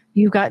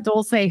 You've got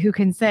Dulce who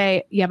can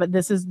say, yeah, but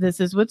this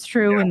is what's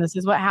true. And this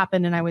is what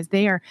happened. And I was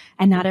there.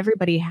 And not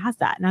everybody has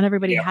that. Not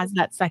everybody has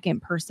that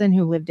second person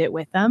who lived it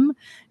with them.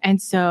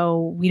 And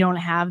so we don't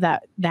have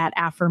that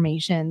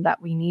affirmation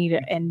that we need.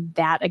 And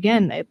that,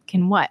 again, it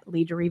can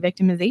lead to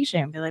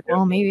re-victimization. Be like,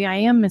 well, maybe I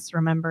am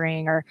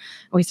misremembering, or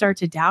we start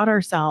to doubt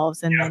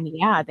ourselves. And then,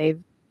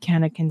 they've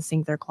kind of can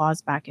sink their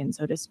claws back in,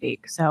 so to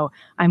speak. So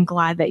I'm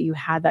glad that you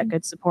had that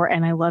good support.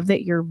 And I love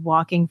that you're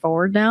walking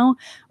forward now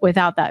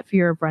without that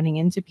fear of running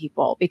into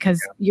people,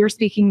 because you're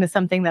speaking to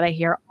something that I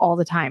hear all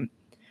the time.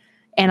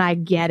 And I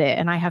get it.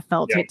 And I have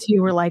felt it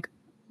too. We're like,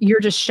 you're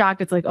just shocked.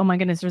 It's like, oh my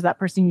goodness, there's that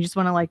person. You just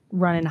want to like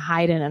run and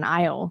hide in an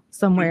aisle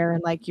somewhere.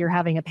 And like, you're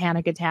having a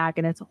panic attack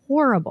and it's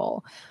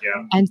horrible.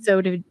 Yeah. And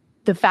so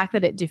the fact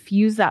that it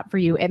diffused that for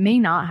you, it may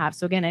not have.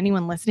 So again,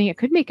 anyone listening, it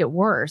could make it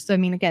worse. So I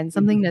mean, again,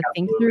 something to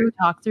think through,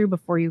 talk through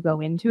before you go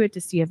into it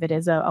to see if it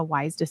is a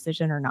wise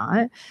decision or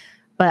not.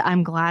 But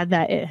I'm glad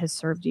that it has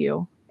served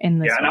you in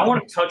this. Yeah, and I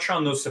want to touch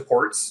on those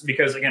supports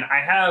because again,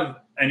 I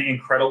have an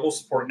incredible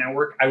support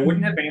network. I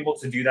wouldn't have been able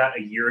to do that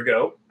a year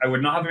ago. I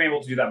would not have been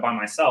able to do that by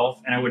myself,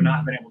 and I would not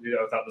have been able to do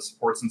that without the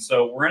supports. And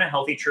so we're in a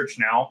healthy church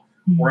now.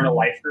 We're in a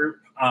life group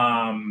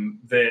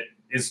that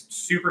is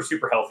super,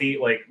 super healthy,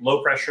 like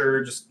low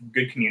pressure, just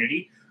good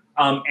community.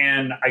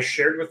 And I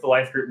shared with the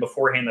life group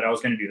beforehand that I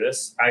was going to do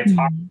this. I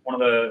talked to one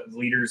of the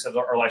leaders of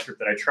our life group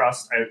that I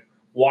trust. I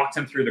walked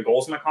him through the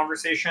goals of my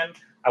conversation.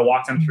 I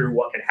walked him through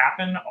what could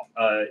happen,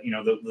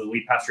 the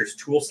lead pastor's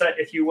tool set,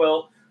 if you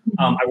will.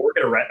 I work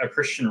at a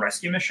Christian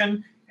rescue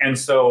mission. And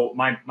so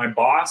my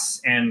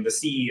boss and the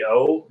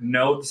CEO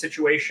know the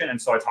situation.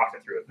 And so I talked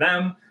it through with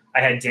them. I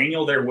had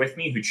Daniel there with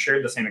me who'd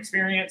shared the same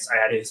experience. I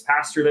had his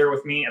pastor there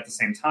with me at the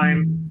same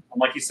time.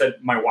 Like you said,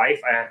 my wife,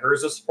 I had her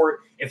as a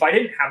support. If I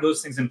didn't have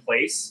those things in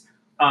place,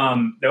 that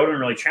would have been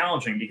really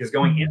challenging because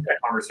going into that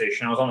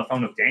conversation, I was on the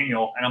phone with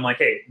Daniel and I'm like,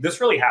 hey, this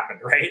really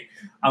happened, right?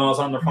 I was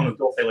on the phone with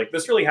Dulce, like,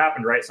 this really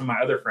happened, right? Some of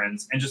my other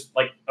friends, and just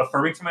like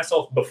affirming to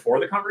myself before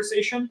the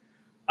conversation,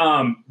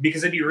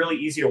 because it'd be really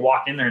easy to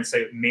walk in there and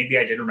say, maybe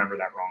I did remember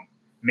that wrong.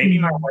 Maybe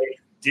my wife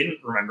didn't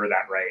remember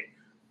that right.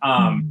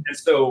 And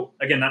so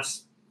again,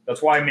 that's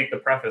why I make the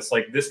preface.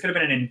 Like, this could have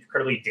been an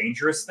incredibly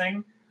dangerous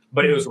thing,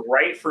 but it was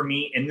right for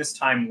me in this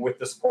time with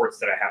the supports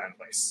that I have in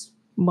place.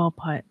 Well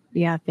put.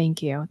 Yeah.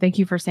 Thank you. Thank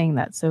you for saying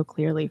that so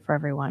clearly for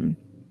everyone.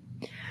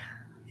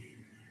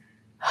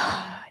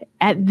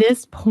 At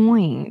this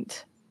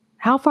point,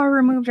 how far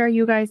removed are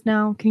you guys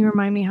now? Can you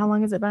remind me, how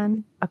long has it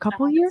been? A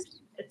couple years?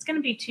 It's going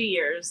to be 2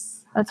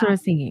 years. That's what I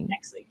was thinking.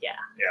 Next week. Yeah.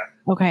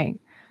 Yeah. Okay.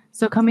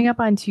 So coming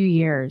up on 2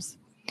 years.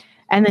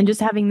 And then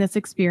just having this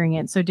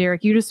experience. So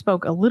Derek, you just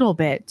spoke a little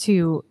bit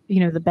to,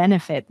 the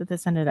benefit that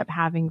this ended up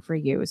having for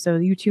you. So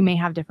you two may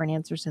have different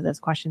answers to this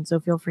question. So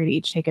feel free to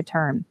each take a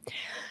turn.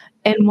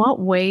 In what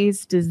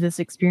ways does this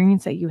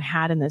experience that you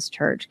had in this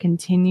church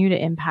continue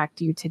to impact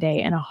you today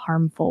in a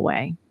harmful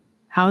way?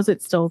 How is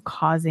it still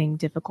causing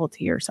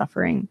difficulty or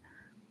suffering?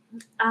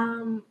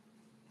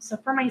 So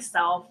for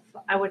myself,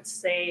 I would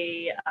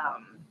say,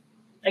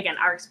 again,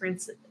 our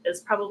experience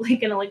is probably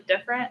going to look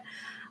different.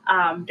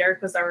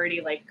 Derek was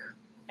already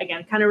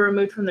again, kind of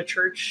removed from the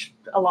church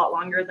a lot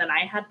longer than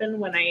I had been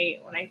when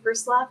I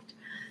first left.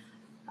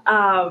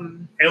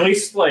 At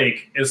least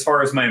as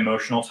far as my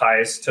emotional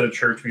ties to the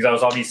church, because I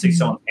was obviously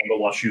still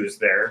entangled while she was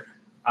there.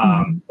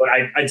 But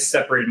I'd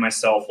separated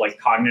myself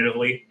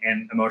cognitively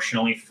and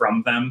emotionally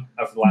from them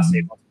for the last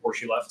 8 months before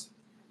she left.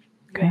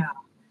 Okay.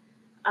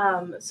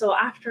 Yeah. So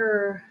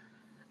after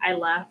I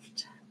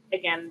left,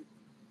 again,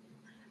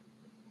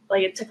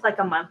 it took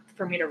a month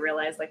for me to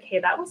realize hey,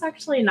 that was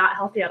actually not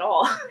healthy at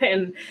all.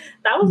 And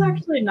that was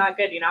actually not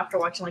good, after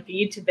watching a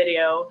YouTube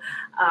video,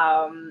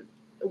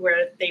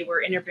 where they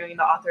were interviewing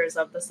the authors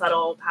of The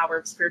Subtle Power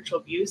of Spiritual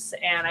Abuse.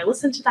 And I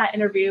listened to that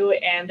interview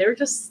and they were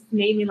just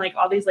naming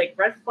all these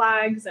red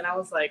flags. And I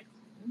was like,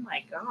 oh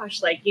my gosh,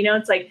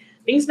 it's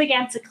things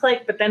began to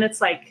click, but then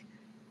it's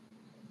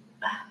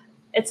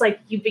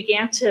you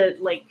began to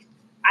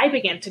I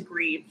began to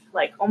grieve,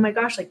 oh my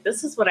gosh,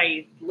 this is what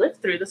I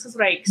lived through. This is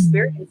what I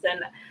experienced.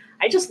 And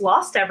I just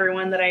lost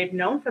everyone that I've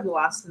known for the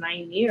last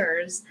 9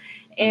 years.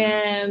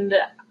 And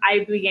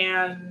I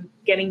began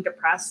getting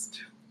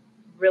depressed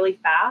really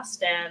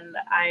fast. And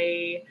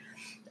I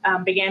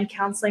began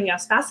counseling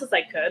as fast as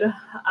I could.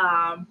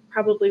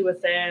 Probably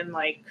within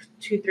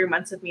 2-3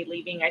 months of me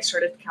leaving, I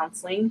started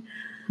counseling.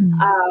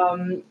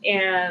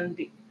 And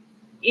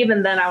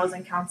even then I was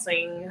in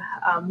counseling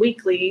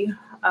weekly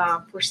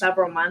for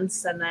several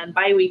months, and then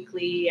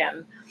biweekly,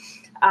 and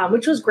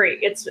which was great.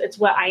 It's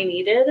what I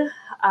needed.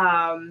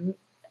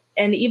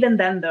 And even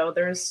then, though,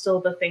 there's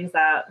still the things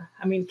that,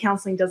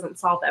 counseling doesn't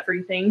solve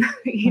everything.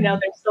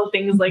 There's still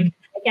things I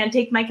can't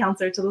take my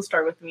counselor to the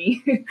store with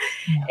me.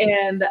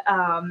 And,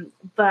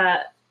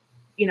 but,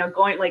 you know,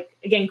 going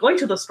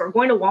to the store,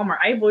 going to Walmart,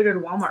 I avoided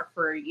Walmart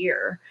for a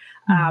year.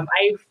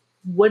 I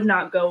would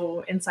not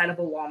go inside of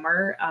a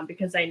Walmart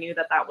because I knew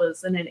that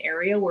was in an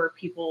area where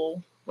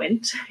people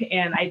went,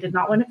 and I did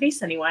not want to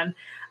face anyone.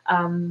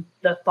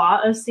 The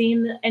thought of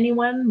seeing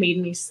anyone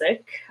made me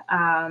sick.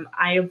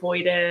 I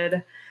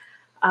avoided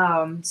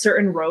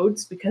certain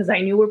roads because I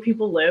knew where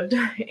people lived,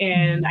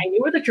 and I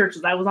knew where the church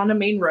was. I was on a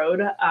main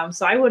road.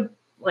 So I would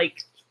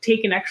like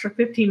take an extra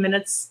 15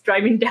 minutes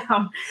driving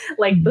down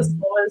like the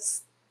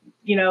slowest,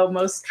 you know,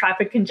 most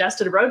traffic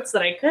congested roads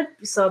that I could,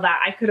 so that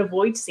I could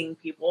avoid seeing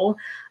people.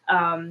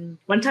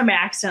 One time I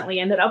accidentally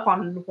ended up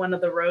on one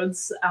of the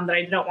roads that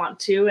I didn't want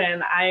to,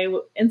 and I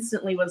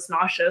instantly was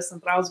nauseous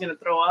and thought I was going to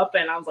throw up.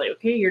 And I was like,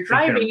 okay, you're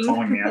driving. You're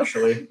calling me,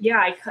 actually.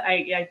 Yeah,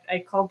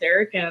 I called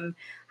Derek, and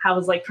I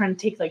was like trying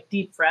to take like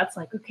deep breaths,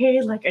 like,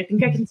 okay, like I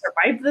think I can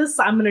survive this.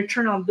 I'm going to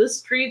turn on this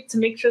street to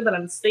make sure that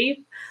I'm safe.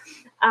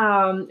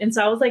 And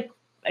so I was like,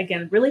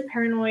 again, really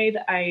paranoid.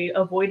 I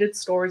avoided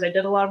stores. I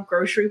did a lot of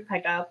grocery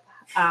pickup.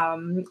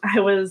 My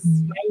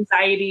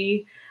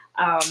anxiety,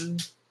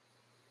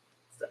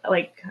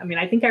 like, I mean,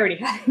 I think I already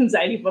had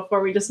anxiety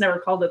before. We just never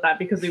called it that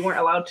because we weren't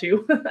allowed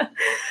to.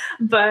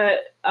 But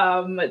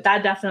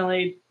that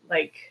definitely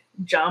like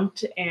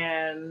jumped.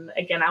 And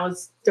again, I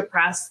was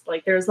depressed.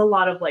 Like there's a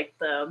lot of like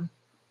a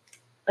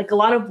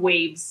lot of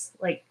waves,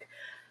 like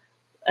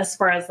as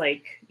far as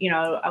like, you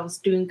know, I was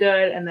doing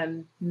good and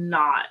then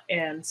not.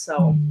 And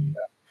so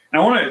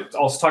And I want to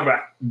also talk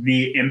about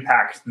the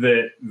impact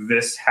that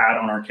this had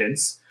on our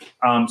kids.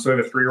 So we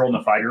have a 3-year-old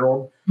and a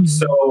 5-year-old.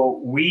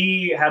 So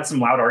we had some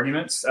loud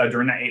arguments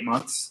during that 8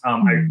 months.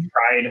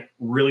 I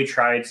really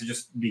tried to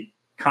just be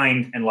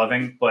kind and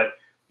loving, but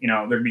you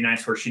know, there'd be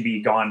nights where she'd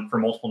be gone for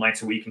multiple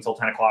nights a week until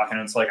 10 o'clock. And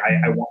it's like,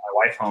 I want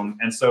my wife home.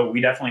 And so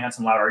we definitely had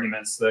some loud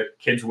arguments. The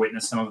kids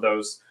witnessed some of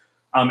those.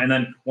 And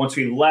then once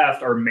we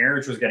left, our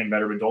marriage was getting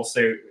better, but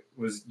Dulce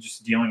was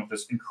just dealing with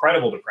this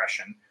incredible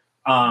depression.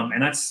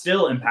 And that's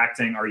still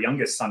impacting our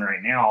youngest son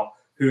right now,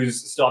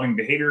 who's still having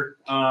behavior,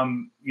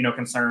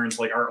 concerns.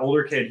 Like our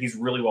older kid, he's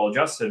really well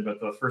adjusted, but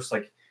the first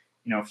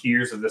few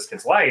years of this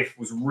kid's life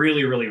was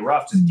really, really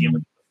rough, just dealing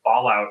with the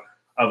fallout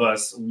of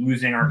us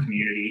losing our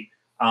community,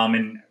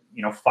 and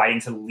fighting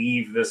to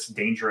leave this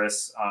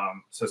dangerous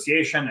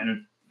association.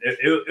 And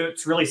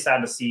it's really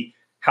sad to see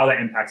how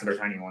that impacted our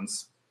tiny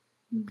ones.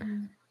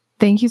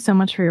 Thank you so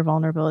much for your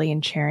vulnerability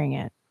and sharing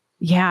it.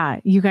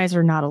 Yeah, you guys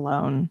are not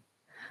alone.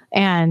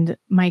 And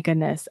my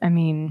goodness, I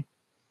mean,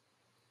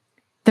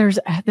 there's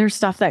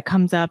stuff that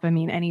comes up. I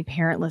mean, any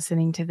parent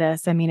listening to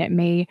this, I mean, it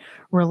may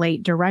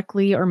relate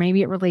directly or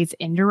maybe it relates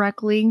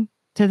indirectly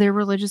to their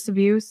religious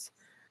abuse.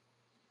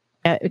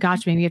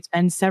 Gosh, maybe it's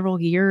been several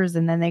years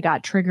and then they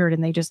got triggered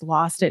and they just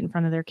lost it in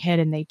front of their kid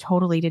and they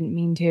totally didn't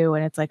mean to.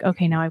 And it's like,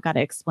 okay, now I've got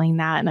to explain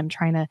that. And I'm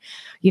trying to,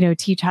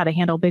 teach how to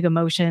handle big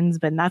emotions,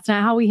 but that's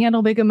not how we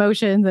handle big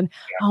emotions. And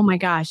oh my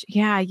gosh,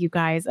 yeah, you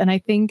guys. And I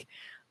think,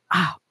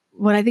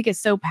 what I think is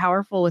so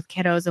powerful with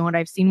kiddos and what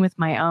I've seen with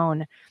my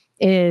own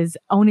is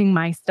owning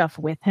my stuff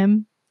with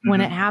him when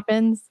it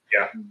happens.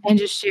 Yeah. And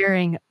just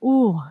sharing,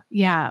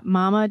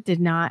 mama did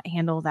not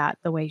handle that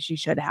the way she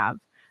should have.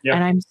 Yep.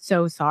 And I'm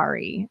so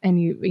sorry.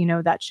 And you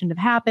know, that shouldn't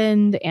have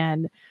happened.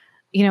 And,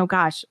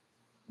 gosh,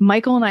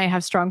 Michael and I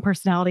have strong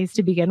personalities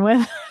to begin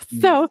with.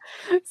 So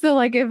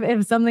like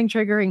if something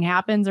triggering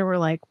happens or we're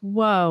like,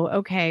 whoa,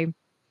 okay,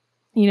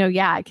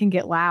 it can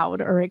get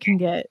loud or it can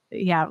get,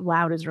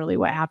 loud is really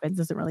what happens.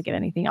 Doesn't really get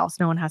anything else.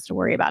 No one has to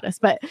worry about us,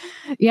 but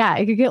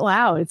it could get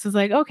loud. It's just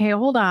like, okay,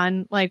 hold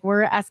on. Like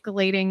we're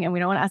escalating and we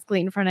don't want to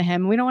escalate in front of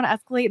him. We don't want to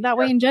escalate that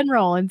way in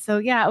general. And so,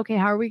 okay,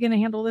 how are we going to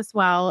handle this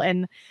well?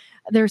 And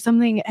there's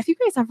something, have you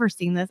guys ever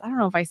seen this? I don't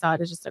know if I saw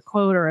it as just a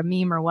quote or a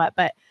meme or what,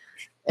 but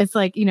it's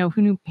like,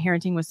 who knew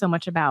parenting was so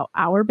much about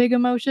our big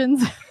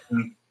emotions?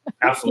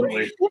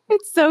 Absolutely.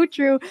 It's so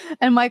true.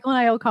 And Michael and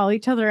I will call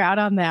each other out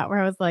on that, where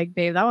I was like,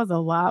 babe, that was a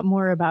lot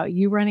more about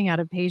you running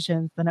out of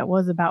patience than it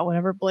was about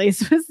whatever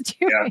Blaze was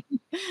doing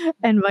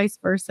and vice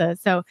versa.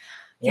 So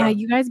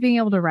you guys being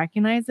able to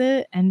recognize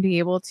it and be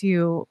able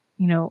to,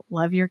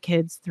 love your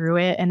kids through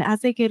it. And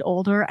as they get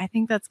older, I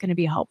think that's going to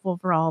be helpful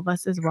for all of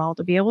us as well,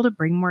 to be able to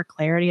bring more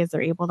clarity as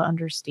they're able to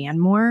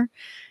understand more.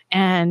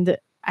 And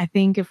I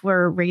think if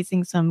we're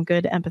raising some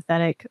good,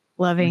 empathetic,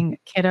 loving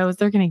kiddos,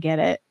 they're going to get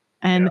it.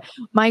 And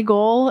my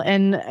goal,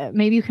 and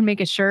maybe you can make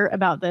a shirt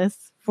about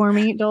this for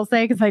me, Dulce,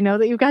 because I know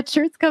that you've got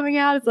shirts coming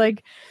out. It's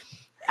like,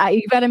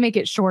 you got to make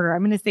it shorter. I'm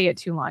going to say it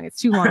too long.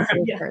 It's too long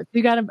for shirts.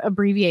 You got to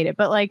abbreviate it.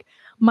 But like,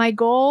 my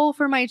goal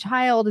for my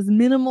child is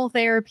minimal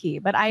therapy,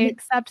 but I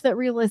accept that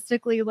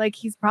realistically, like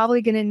he's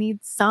probably going to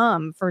need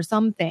some for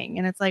something.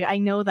 And it's like, I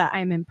know that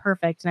I'm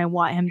imperfect and I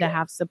want him to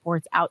have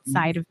supports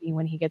outside of me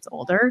when he gets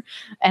older.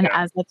 And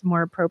as that's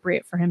more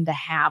appropriate for him to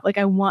have, like,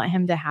 I want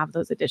him to have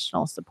those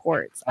additional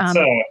supports. That's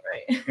going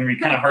to be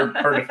kind of hard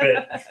to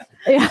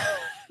fit.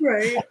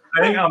 Right.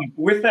 I think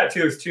with that too,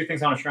 there's two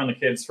things I want to share on the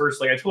kids.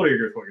 First, like I totally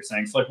agree with what you're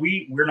saying. So like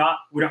we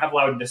don't have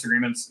loud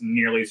disagreements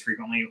nearly as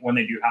frequently. When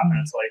they do happen,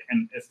 it's like,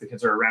 and if the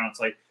kids are around, it's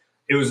like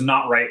it was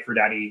not right for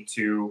daddy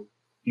to,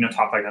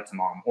 talk like that to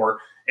mom. Or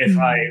if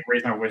I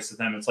raise my voice to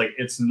them, it's like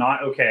it's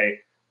not okay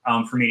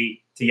for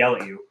me to yell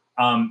at you.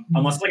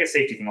 Unless it's like a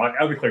safety thing. Like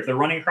I'll be clear, if they're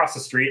running across the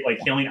street, like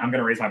yelling, I'm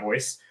gonna raise my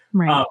voice.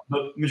 Right.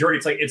 The majority,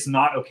 it's like it's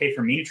not okay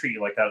for me to treat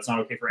you like that. It's not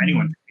okay for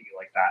anyone to treat you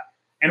like that.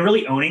 And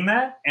really owning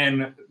that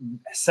and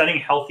setting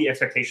healthy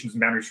expectations and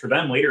boundaries for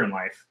them later in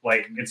life.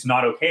 Like it's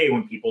not okay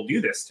when people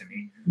do this to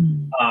me.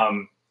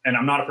 And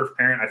I'm not a perfect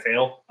parent. I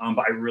fail.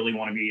 But I really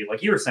want to be,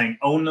 like you were saying,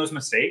 own those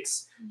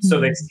mistakes so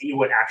they see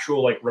what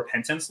actual like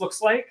repentance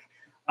looks like.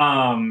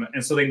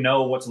 And so they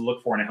know what to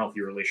look for in a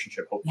healthy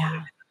relationship, hopefully.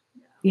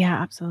 Yeah,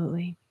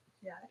 absolutely.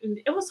 Yeah. And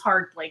it was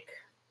hard, like,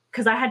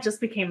 because I had just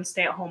became a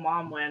stay-at-home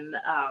mom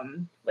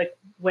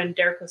when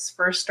Derek was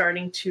first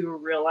starting to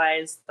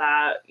realize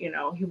that,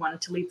 he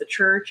wanted to leave the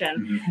church.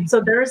 And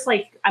so there's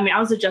like, I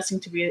was adjusting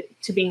to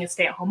being a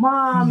stay-at-home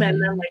mom.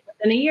 And then like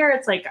within a year,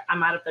 it's like,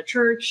 I'm out of the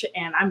church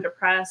and I'm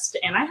depressed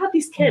and I have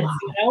these kids,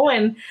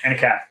 and a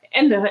cat.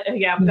 And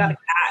we got a cat.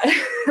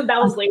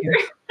 That was later.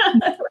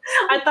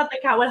 I thought the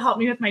cat would help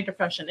me with my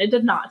depression. It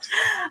did not.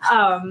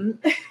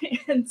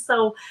 And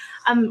so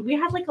we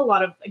had like a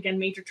lot of, again,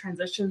 major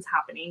transitions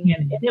happening,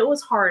 and it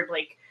was hard,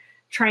 like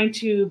trying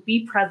to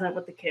be present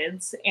with the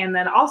kids. And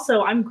then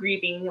also I'm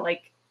grieving,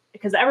 like,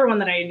 because everyone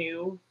that I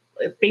knew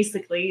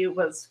basically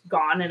was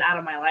gone and out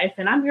of my life.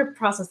 And I'm here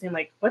processing,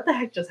 like, what the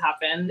heck just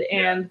happened?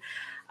 And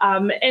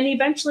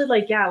eventually,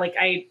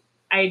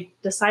 I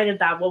decided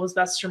that what was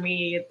best for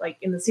me, like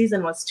in the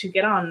season, was to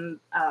get on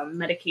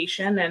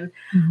medication. And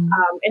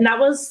that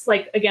was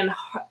like, again,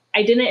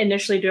 I didn't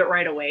initially do it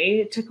right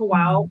away. It took a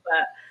while,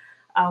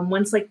 but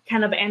once like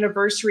kind of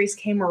anniversaries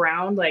came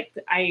around, like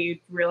I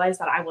realized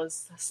that I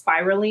was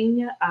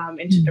spiraling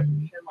into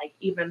depression, like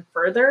even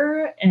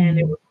further, and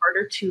it was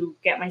harder to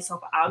get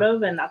myself out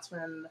of. And that's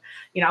when,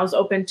 I was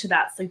open to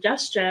that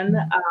suggestion.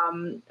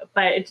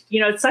 But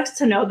it sucks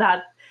to know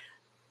that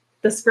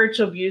the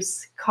spiritual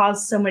abuse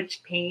caused so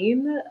much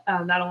pain,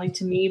 not only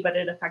to me, but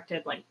it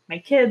affected like my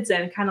kids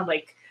and kind of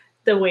like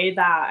the way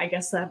that I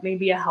guess that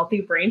maybe a healthy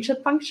brain should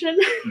function.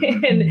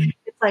 And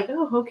it's like,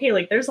 oh, okay,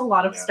 like there's a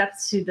lot of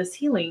steps to this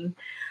healing.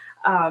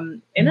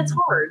 And it's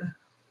hard.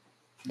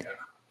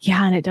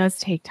 Yeah. And it does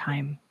take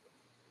time.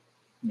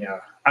 Yeah.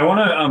 I want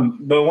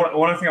to, the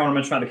one other thing I want to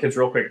mention about the kids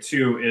real quick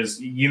too, is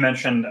you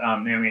mentioned,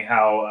 Naomi,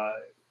 how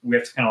we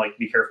have to kind of like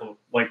be careful.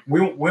 Like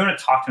we want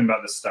to talk to them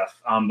about this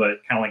stuff,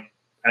 but kind of like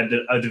at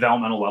a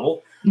developmental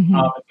level.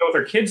 So with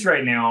our kids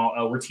right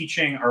now, we're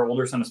teaching our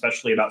older son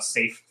especially about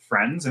safe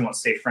friends and what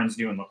safe friends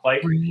do and look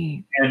like.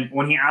 And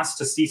when he asks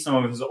to see some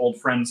of his old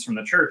friends from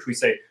the church, we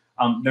say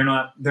they're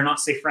not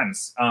safe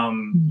friends.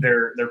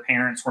 Their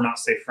parents were not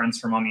safe friends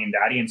for mommy and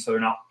daddy, and so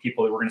they're not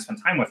people that we're going to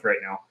spend time with right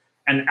now.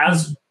 And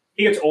as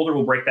he gets older,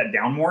 we'll break that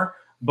down more.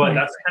 But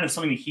that's kind of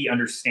something that he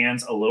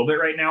understands a little bit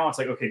right now. It's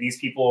like, okay,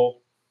 these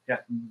people,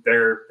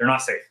 they're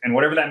not safe, and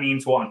whatever that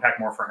means, we'll unpack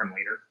more for him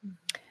later.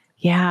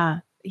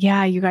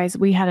 Yeah, you guys,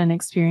 we had an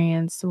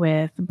experience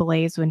with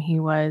Blaze when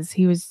had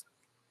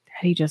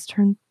he just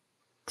turned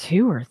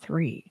 2 or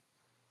 3?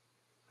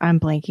 I'm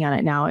blanking on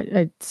it now.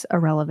 It's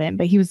irrelevant,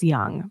 but he was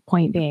young,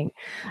 point being.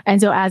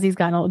 And so as he's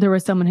gotten old, there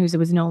was someone who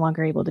was no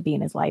longer able to be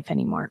in his life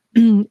anymore.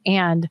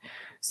 And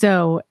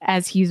so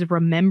as he's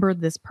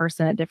remembered this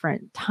person at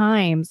different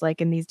times,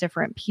 like in these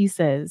different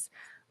pieces,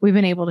 we've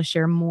been able to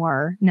share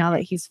more now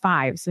that he's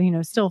 5.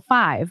 So, still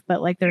 5,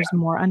 but like there's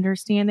more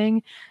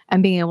understanding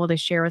and being able to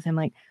share with him,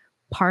 like,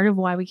 part of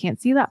why we can't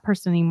see that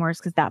person anymore is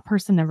because that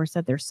person never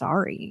said they're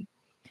sorry.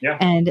 Yeah.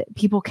 And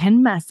people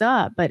can mess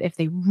up, but if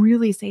they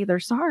really say they're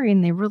sorry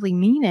and they really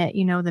mean it,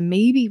 then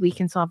maybe we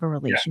can solve a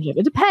relationship.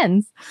 It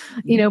depends,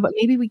 but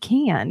maybe we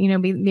can,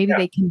 maybe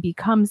they can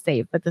become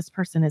safe, but this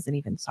person isn't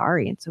even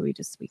sorry. And so we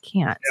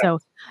can't. So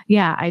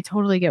I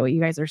totally get what you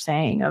guys are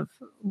saying of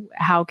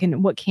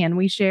what can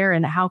we share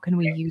and how can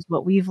we use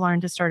what we've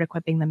learned to start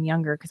equipping them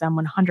younger? Cause I'm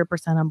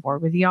 100% on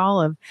board with y'all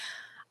of,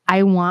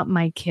 I want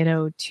my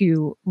kiddo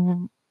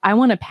I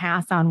want to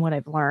pass on what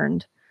I've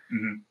learned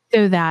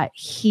so that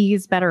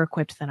he's better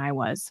equipped than I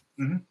was.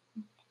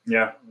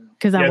 Yeah.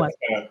 Because I was.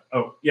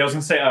 I was going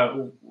to say,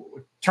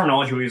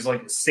 terminology we use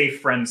like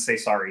safe friends say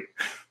sorry.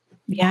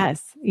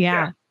 Yes.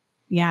 Yeah.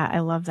 I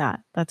love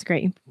that. That's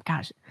great.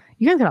 Gosh,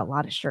 you guys got a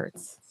lot of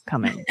shirts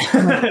coming.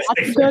 That's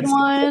a good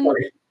one.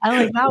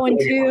 I like that one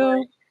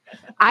too.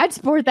 I'd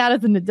sport that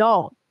as an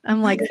adult.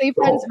 I'm like, safe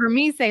friends for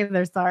me say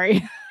they're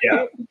sorry.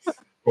 Yeah.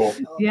 Cool.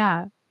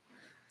 Yeah.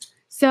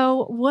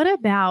 So what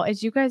about,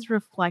 as you guys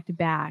reflect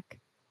back,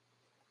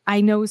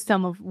 I know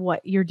some of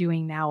what you're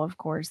doing now, of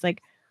course,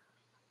 like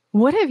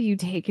what have you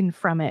taken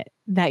from it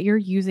that you're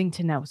using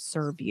to now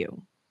serve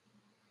you?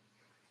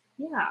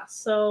 Yeah.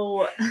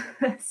 So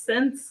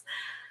since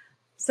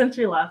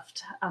we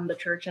left the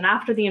church and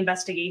after the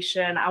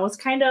investigation, I was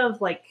kind of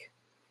like,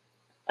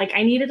 like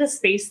I needed a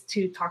space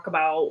to talk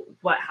about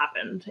what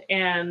happened.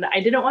 And I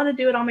didn't want to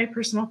do it on my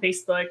personal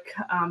Facebook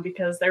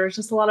because there was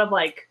just a lot of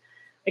like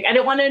I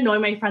didn't want to annoy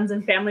my friends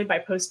and family by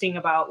posting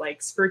about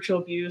like spiritual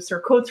abuse or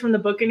quotes from the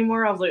book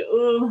anymore. I was like,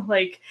 oh,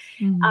 like,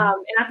 and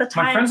at the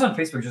time, my friends on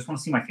Facebook just want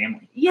to see my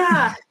family.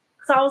 Yeah.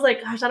 So I was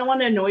like, gosh, I don't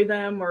want to annoy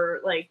them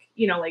or like,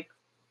 like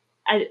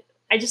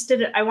I just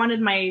didn't, I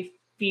wanted my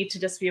feed to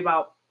just be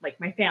about like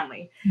my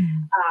family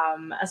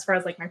as far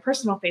as like my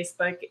personal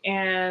Facebook.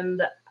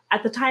 And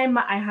at the time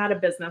I had a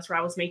business where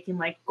I was making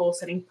like goal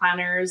setting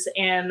planners,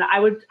 and I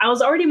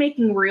was already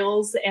making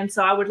reels. And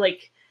so I would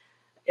like,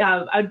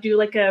 I'd do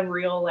like a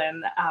reel,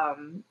 and I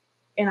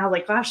was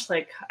like, gosh,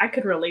 like I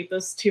could relate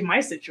this to my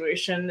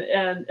situation,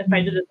 and if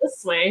I did it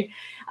this way,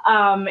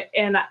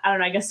 and I don't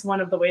know, I guess one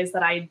of the ways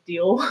that I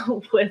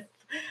deal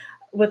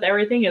with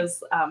everything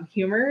is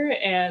humor,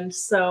 and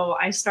so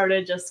I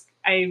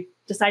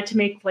decided to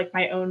make like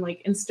my own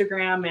like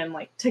Instagram and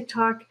like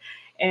TikTok,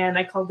 and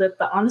I called it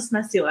The Honest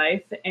Messy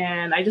Life.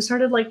 And I just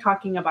started like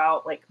talking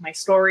about like my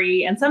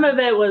story, and some of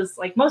it was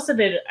like, most of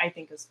it I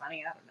think is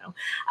funny. I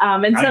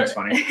don't know. And so,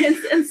 funny.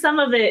 And some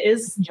of it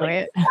is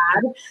like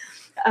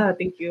sad.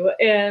 Thank you.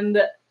 And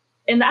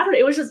I don't,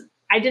 it was just,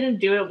 I didn't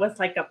do it with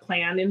like a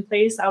plan in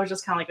place. I was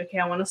just kind of like, okay,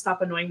 I want to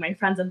stop annoying my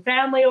friends and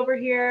family over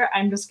here.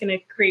 I'm just going to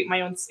create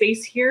my own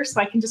space here so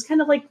I can just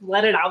kind of like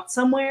let it out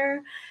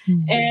somewhere.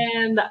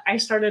 And I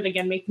started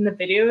again making the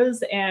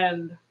videos,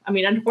 and I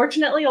mean,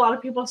 unfortunately, a lot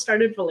of people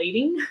started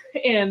relating,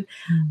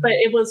 but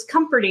it was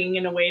comforting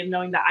in a way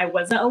knowing that I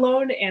wasn't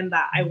alone and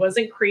that I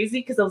wasn't crazy,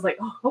 because I was like,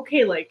 oh,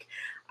 okay, like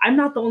I'm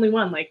not the only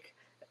one. Like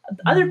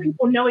other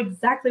people know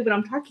exactly what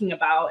I'm talking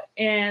about.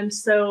 And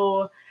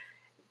so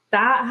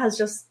that has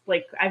just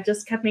like, I've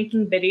just kept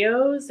making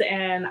videos,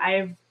 and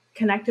I've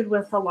connected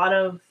with a lot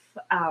of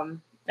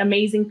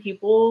amazing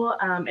people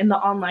in the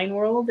online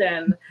world,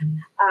 and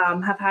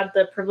have had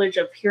the privilege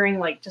of hearing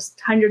like just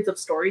hundreds of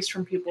stories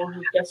from people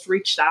who just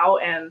reached out.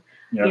 And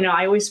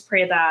I always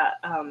pray that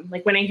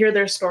like when I hear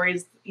their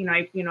stories,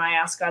 I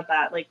ask God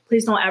that like,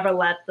 please don't ever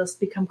let this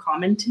become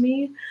common to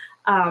me.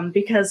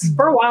 Because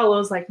for a while I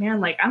was like,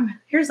 man, like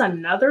here's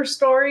another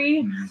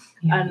story,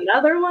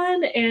 another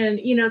one. And,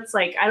 it's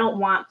like, I don't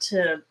want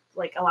to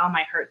like allow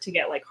my heart to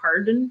get like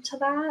hardened to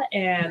that.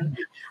 And,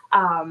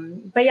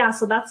 but yeah,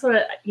 so that's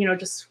what,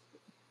 just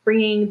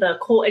bringing the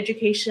cult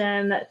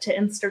education to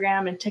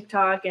Instagram and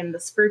TikTok, and the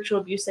spiritual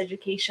abuse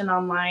education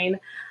online.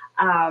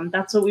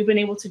 That's what we've been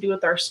able to do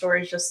with our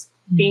stories, just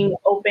being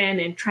open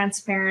and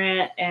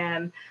transparent,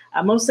 and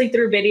mostly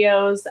through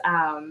videos.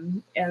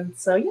 And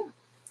so,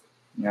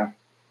 Yeah.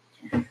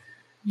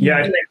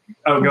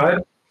 Oh, go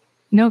ahead.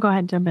 No, go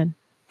ahead. Jump in.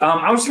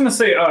 I was going to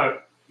say,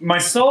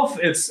 myself,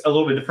 it's a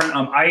little bit different.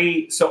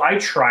 I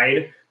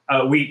tried.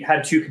 We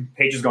had two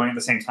pages going at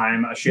the same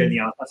time. She had The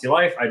Honest Messy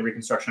Life. I had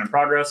Reconstruction in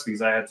Progress,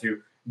 because I had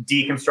to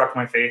deconstruct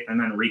my faith and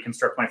then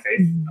reconstruct my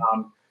faith.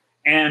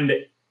 And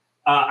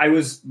I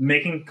was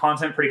making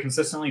content pretty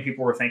consistently.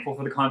 People were thankful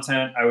for the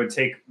content. I would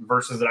take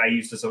verses that I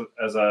used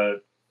as a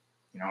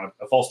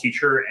false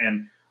teacher,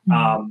 and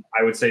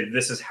I would say,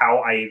 this is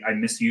how I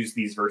misuse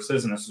these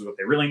verses, and this is what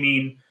they really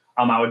mean.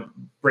 I would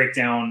break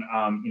down,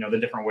 the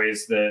different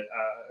ways that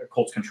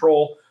cults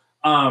control.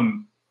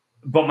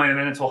 But my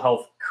mental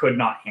health could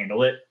not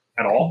handle it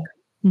at all,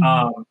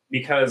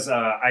 because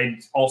I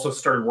also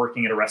started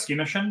working at a rescue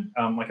mission,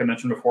 like I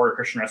mentioned before, a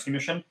Christian rescue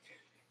mission.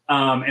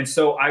 And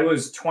so I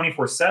was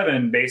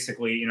 24/7,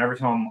 basically, every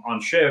time I'm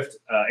on shift,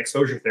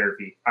 exposure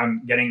therapy.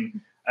 I'm getting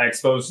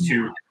exposed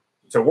to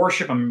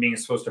worship. I'm being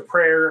exposed to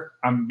prayer.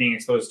 I'm being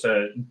exposed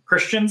to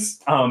Christians,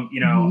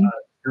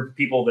 group of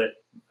people that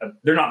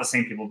they're not the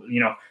same people, but,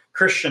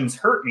 Christians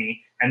hurt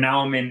me. And now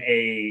I'm in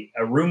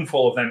a room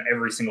full of them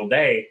every single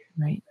day.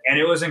 Right. And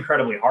it was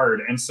incredibly hard.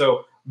 And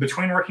so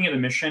between working at the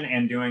mission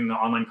and doing the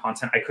online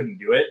content, I couldn't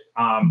do it.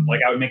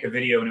 Like I would make a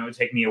video and it would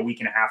take me a week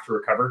and a half to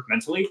recover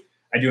mentally.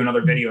 I do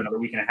another video, another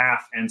week and a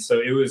half. And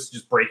so it was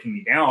just breaking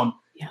me down.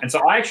 Yeah. And so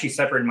I actually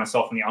separated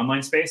myself from the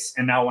online space.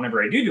 And now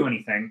whenever I do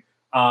anything,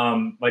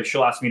 like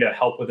she'll ask me to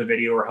help with a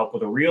video or help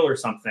with a reel or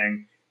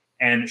something,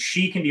 and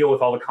she can deal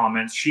with all the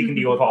comments. She can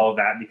deal with all of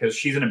that because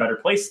she's in a better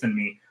place than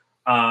me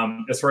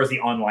as far as the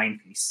online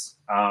piece.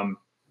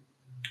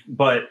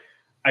 But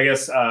I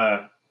guess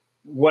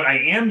what I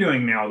am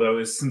doing now, though,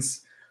 is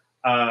since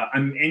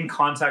I'm in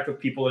contact with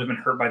people that have been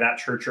hurt by that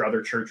church or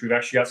other church, we've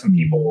actually got some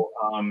people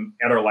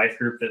at our life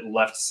group that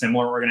left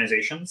similar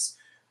organizations.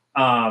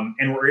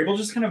 And we're able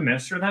to just kind of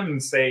minister to them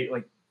and say,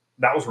 like,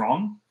 that was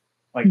wrong.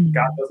 Like,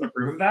 God doesn't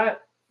approve of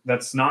that.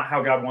 That's not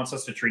how God wants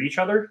us to treat each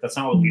other. That's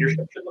not what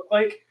leadership should look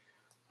like.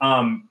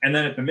 And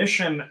then at the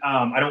mission,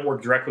 I don't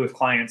work directly with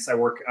clients. I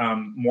work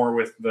more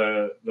with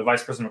the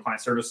vice president of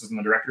client services and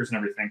the directors and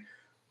everything.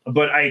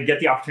 But I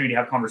get the opportunity to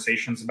have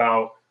conversations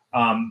about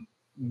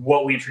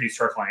what we introduce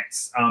to our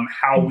clients,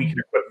 how we can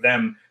equip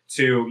them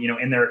to,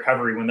 in their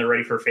recovery, when they're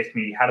ready for a faith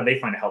community, how do they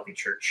find a healthy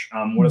church?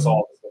 What does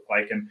all of this look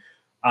like? And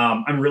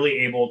I'm really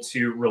able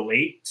to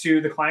relate to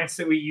the clients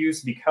that we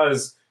use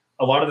because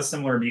a lot of the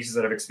similar abuses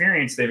that they've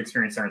experienced their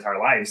entire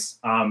lives,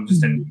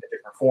 just in a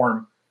different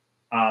form.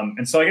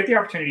 And so I get the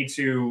opportunity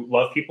to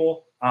love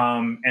people.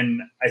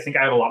 And I think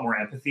I have a lot more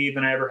empathy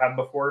than I ever have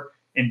before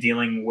in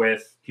dealing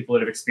with people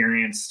that have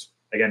experienced,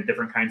 again,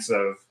 different kinds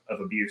of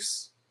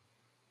abuse.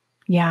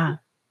 Yeah.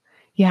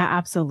 Yeah,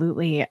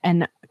 absolutely.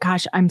 And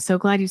gosh, I'm so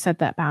glad you set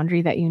that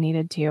boundary that you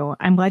needed to.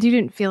 I'm glad you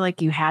didn't feel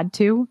like you had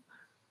to,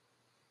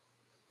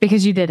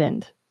 because you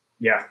didn't.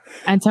 Yeah.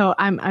 And so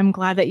I'm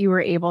glad that you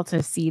were able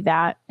to see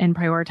that and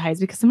prioritize,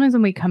 because sometimes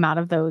when we come out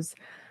of those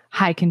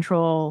high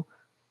control,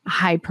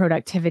 high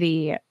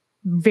productivity,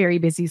 very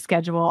busy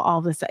schedule, all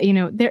this,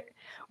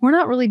 we're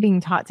not really being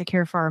taught to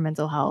care for our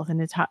mental health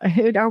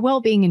and our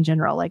well-being in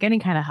general, like any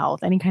kind of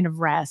health, any kind of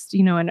rest,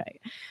 and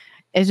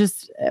it's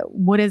just,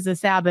 what is a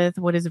Sabbath?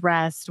 What is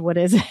rest? What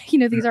is,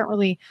 these aren't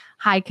really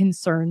high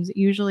concerns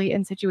usually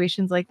in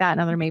situations like that.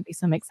 Now, there may be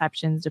some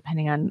exceptions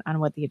depending on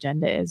what the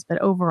agenda is,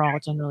 but overall,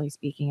 generally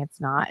speaking, it's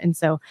not. And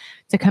so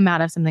to come out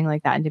of something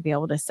like that and to be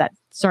able to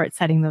start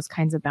setting those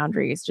kinds of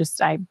boundaries,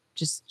 I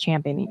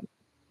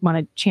want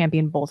to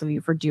champion both of you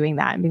for doing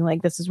that and being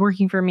like, this is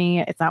working for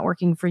me. It's not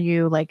working for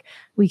you. Like,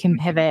 we can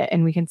pivot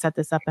and we can set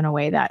this up in a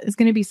way that is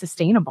going to be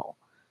sustainable.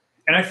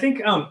 And I think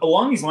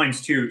along these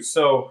lines too,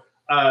 so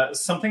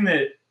something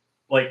that,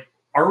 like,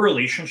 our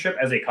relationship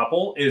as a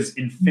couple is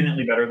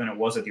infinitely better than it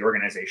was at the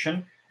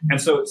organization.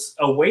 And so it's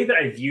a way that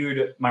I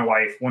viewed my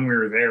wife when we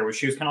were there was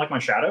she was kind of like my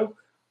shadow.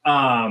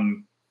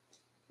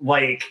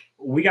 Like,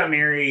 we got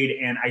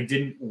married and I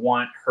didn't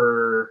want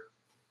her,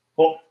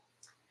 well,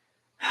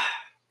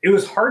 it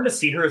was hard to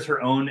see her as her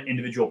own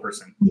individual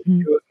person.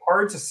 It was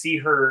hard to see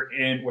her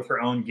with her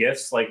own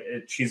gifts. Like,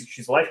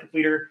 she's a life group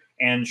leader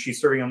and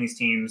she's serving on these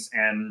teams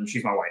and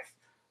she's my wife.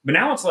 But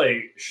now it's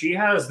like she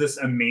has this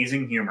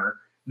amazing humor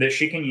that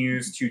she can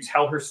use to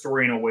tell her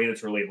story in a way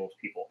that's relatable to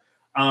people.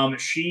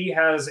 She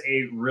has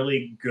a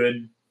really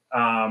good,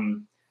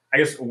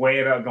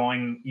 way about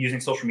using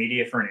social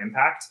media for an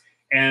impact.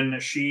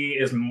 And she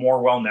is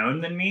more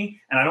well-known than me.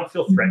 And I don't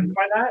feel threatened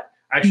by that.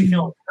 I actually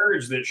feel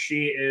encouraged that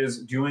she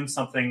is doing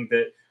something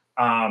that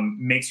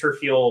makes her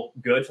feel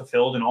good,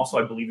 fulfilled, and also,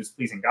 I believe, is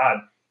pleasing God.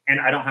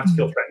 And I don't have to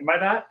feel threatened by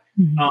that.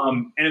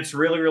 And it's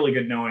really, really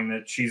good knowing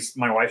that she's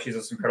my wife. She's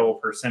this incredible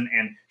person.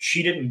 And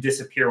she didn't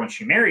disappear when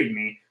she married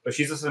me, but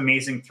she's this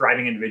amazing,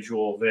 thriving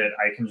individual that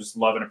I can just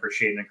love and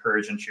appreciate and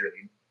encourage and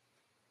cheerlead.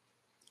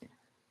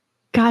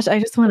 Gosh, I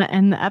just want to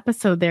end the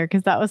episode there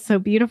because that was so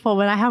beautiful.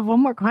 But I have one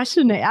more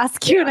question to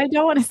ask you, and I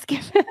don't want to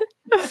skip it.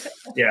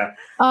 Yeah.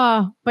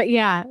 But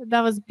yeah,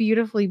 that was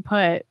beautifully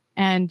put,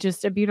 and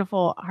just a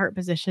beautiful heart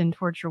position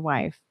towards your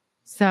wife.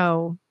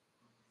 So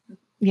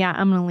yeah,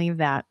 I'm going to leave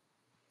that.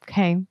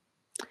 Okay.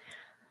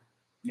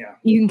 Yeah.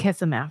 You can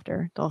kiss him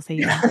after, Dulce.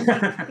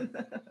 Yeah.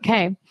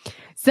 Okay.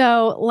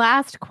 So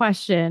last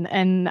question,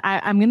 and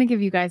I'm going to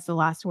give you guys the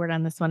last word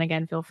on this one.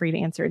 Again, feel free to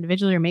answer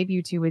individually, or maybe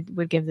you two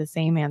would give the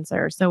same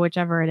answer. So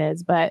whichever it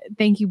is, but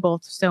thank you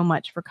both so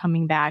much for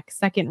coming back.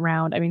 Second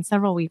round,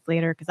 several weeks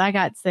later, because I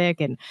got sick,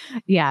 and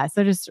yeah,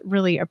 so just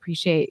really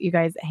appreciate you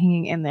guys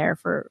hanging in there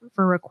for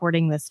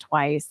recording this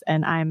twice.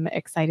 And I'm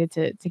excited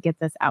to get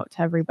this out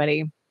to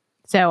everybody.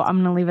 So I'm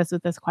going to leave us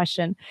with this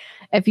question.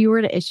 If you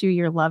were to issue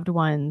your loved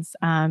ones,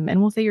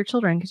 and we'll say your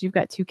children, because you've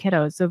got 2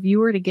 kiddos. So if you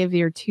were to give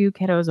your 2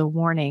 kiddos a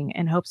warning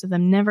in hopes of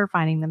them never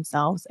finding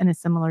themselves in a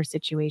similar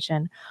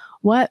situation,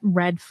 what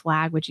red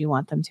flag would you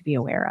want them to be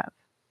aware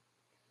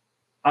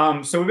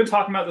of? So we've been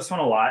talking about this one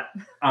a lot,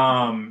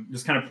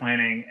 just kind of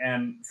planning.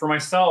 And for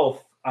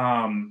myself,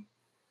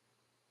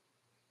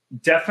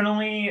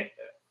 definitely,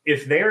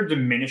 if they are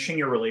diminishing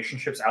your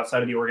relationships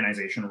outside of the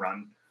organization,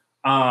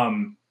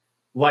 run.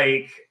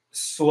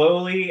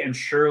 Slowly and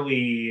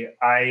surely,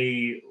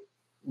 I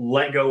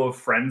let go of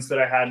friends that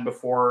I had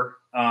before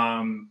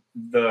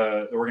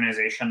the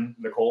organization,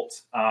 the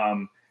cult.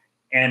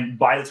 And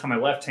by the time I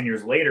left 10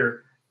 years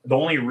later, the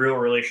only real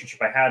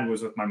relationship I had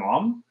was with my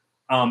mom.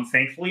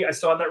 Thankfully, I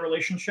still had that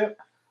relationship.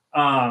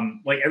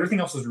 Everything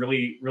else was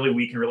really, really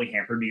weak and really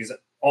hampered because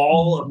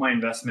all of my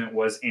investment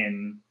was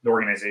in the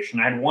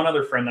organization. I had one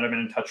other friend that I've been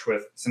in touch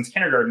with since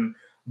kindergarten,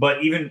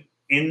 but even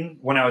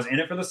when I was in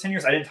it for those 10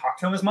 years, I didn't talk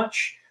to him as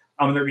much.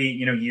 There'd be,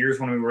 years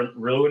when we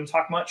really wouldn't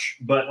talk much,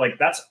 but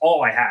that's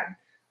all I had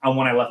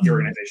when I left the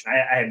organization.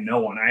 I had no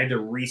one. I had to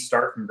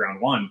restart from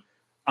ground one.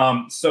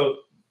 So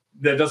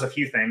that does a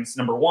few things.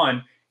 Number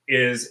one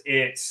is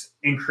it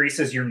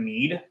increases your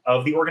need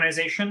of the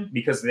organization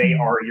because they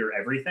are your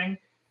everything.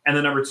 And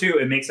then number two,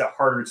 it makes it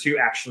harder to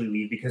actually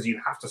leave because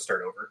you have to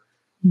start over.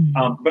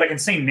 But I can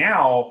say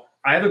now,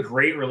 I have a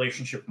great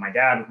relationship with my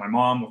dad, with my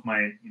mom, with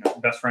my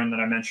best friend that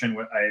I mentioned.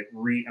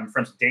 I'm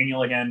friends with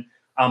Daniel again.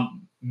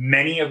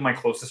 Many of my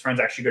closest friends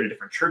actually go to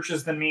different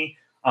churches than me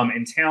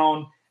in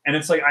town. And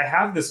it's like I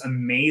have this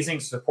amazing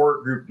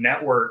support group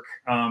network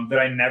that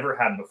I never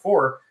had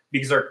before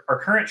because our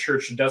current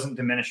church doesn't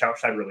diminish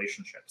outside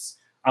relationships.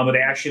 But they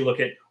actually look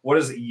at what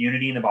does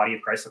unity in the body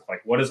of Christ look like?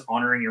 What does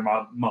honoring your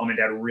mom and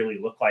dad really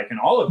look like? And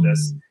all of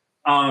this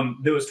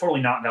that was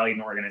totally not valued in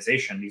the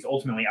organization because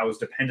ultimately I was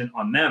dependent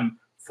on them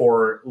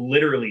for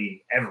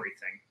literally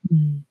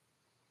everything.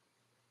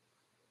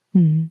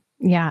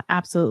 Yeah,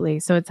 absolutely.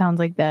 So it sounds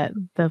like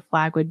the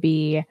flag would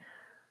be,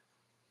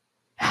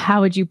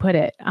 how would you put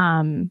it?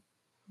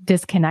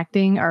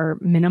 Disconnecting or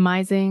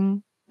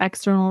minimizing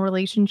external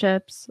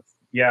relationships.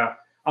 Yeah.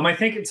 I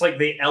think it's like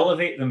they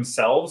elevate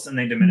themselves and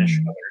they diminish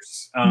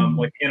others.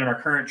 Like in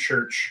our current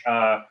church,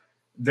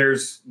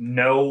 there's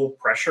no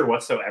pressure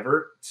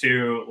whatsoever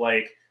to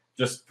like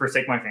just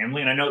forsake my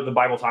family. And I know the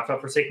Bible talks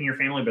about forsaking your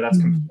family, but that's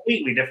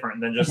completely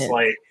different than just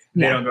like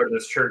they don't go to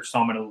this church, so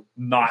I'm going to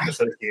not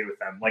associate with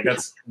them. Like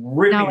that's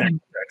ripping that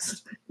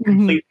context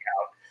completely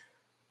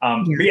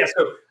out. But yeah,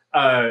 so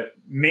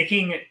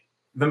making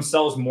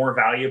themselves more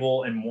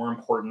valuable and more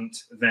important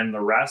than the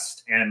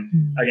rest,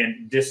 and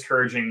again,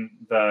 discouraging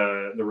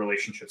the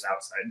relationships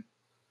outside.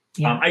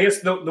 I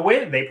guess the way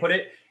that they put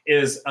it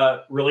is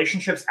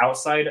relationships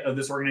outside of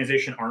this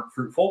organization aren't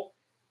fruitful.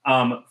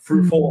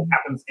 Fruitful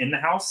happens in the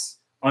house.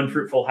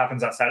 Unfruitful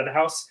happens outside of the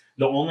house.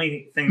 The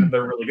only thing that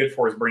they're really good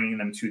for is bringing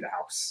them to the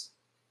house.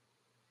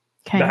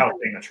 Okay. The house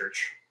being the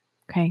church.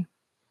 Okay.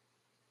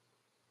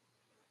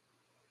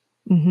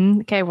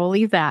 Okay, we'll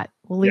leave that.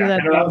 We'll leave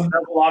that. That's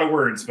a lot of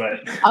words,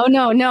 but oh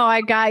no,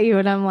 I got you.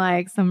 And I'm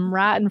like, some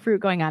rotten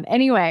fruit going on.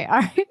 Anyway,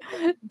 all right.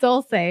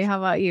 Dulce, how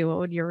about you? What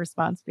would your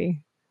response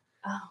be?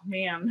 Oh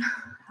man.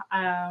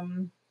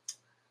 I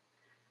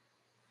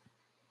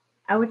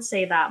would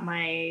say that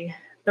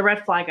the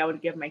red flag I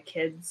would give my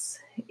kids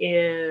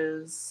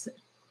is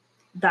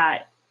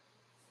that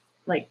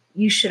like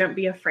you shouldn't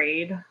be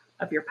afraid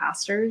of your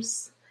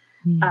pastors.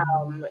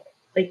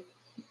 Like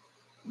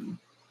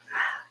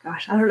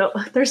gosh, I don't know.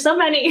 There's so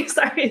many.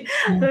 Sorry.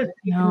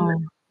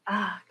 No.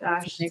 Gosh.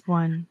 That's a big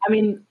one. I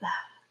mean,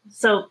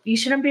 so you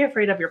shouldn't be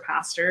afraid of your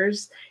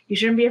pastors. You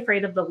shouldn't be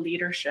afraid of the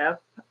leadership.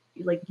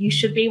 Like you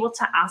should be able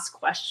to ask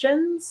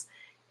questions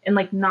and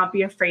like not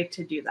be afraid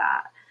to do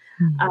that.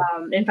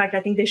 In fact,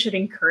 I think they should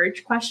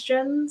encourage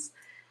questions.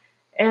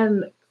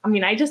 And I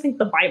mean, I just think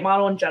the bite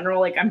model in general,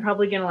 like I'm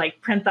probably going to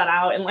like print that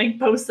out and like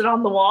post it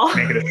on the wall.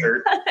 Make it a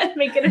shirt.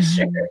 Make it a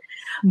shirt.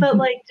 But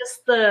like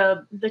just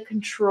the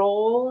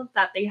control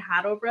that they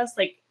had over us,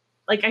 like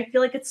I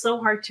feel like it's so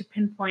hard to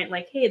pinpoint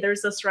like, hey,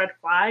 there's this red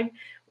flag.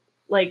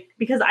 Like,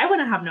 because I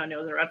wouldn't have known it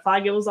was a red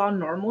flag. It was all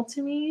normal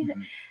to me.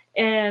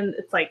 And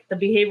it's like the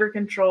behavior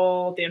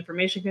control, the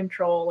information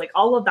control, like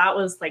all of that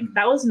was like,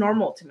 that was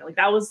normal to me. Like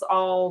that was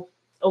all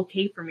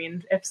okay for me.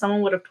 And if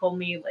someone would have told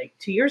me like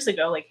 2 years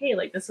ago, like, hey,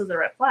 like this is a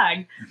red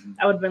flag,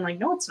 I would have been like,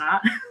 no, it's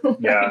not.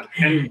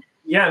 And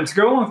to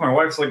go along with my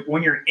wife's, like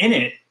when you're in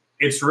it,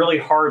 it's really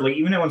hard. Like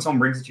even when someone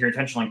brings it to your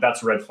attention, like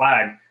that's a red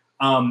flag.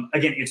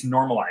 Again, it's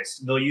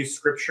normalized. They'll use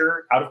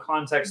scripture out of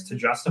context to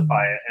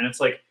justify it. And it's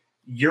like,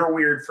 you're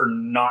weird for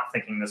not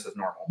thinking this is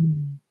normal.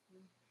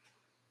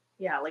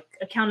 Yeah, like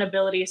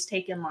accountability is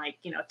taken like,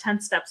 10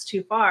 steps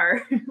too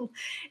far.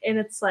 And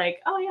it's like,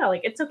 oh yeah,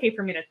 like it's okay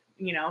for me to,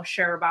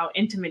 share about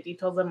intimate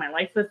details of my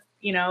life with,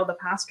 the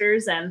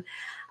pastors. And,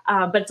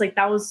 but it's like,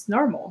 that was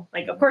normal.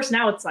 Like, of course,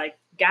 now it's like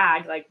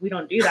gag, like we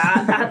don't do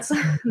that. That's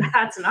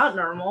not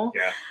normal.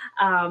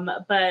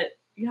 But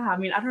yeah, I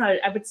mean, I don't know.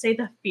 I would say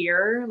the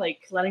fear,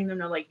 like letting them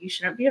know, like, you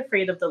shouldn't be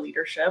afraid of the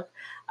leadership.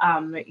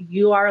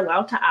 You are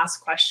allowed to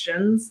ask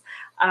questions,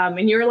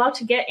 and you're allowed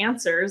to get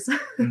answers.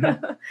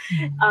 And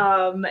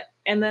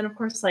then of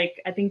course, like,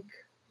 as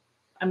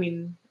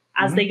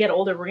they get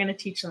older, we're going to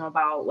teach them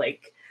about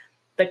like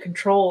the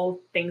control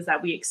things that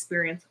we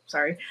experienced.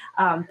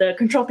 The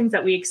control things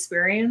that we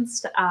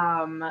experienced,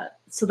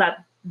 so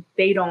that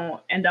they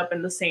don't end up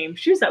in the same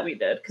shoes that we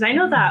did. Cause I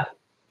know that,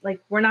 like,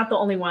 we're not the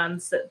only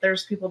ones. That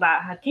there's people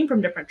that came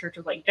from different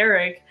churches like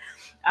Derek.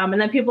 And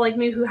then people like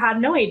me who had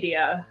no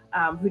idea,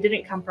 who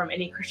didn't come from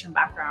any Christian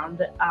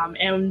background.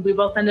 And we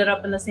both ended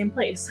up in the same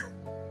place.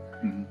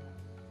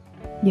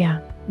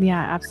 Yeah,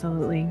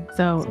 absolutely.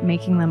 So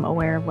making them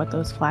aware of what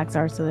those flags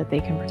are so that they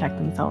can protect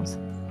themselves.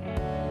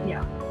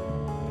 Yeah.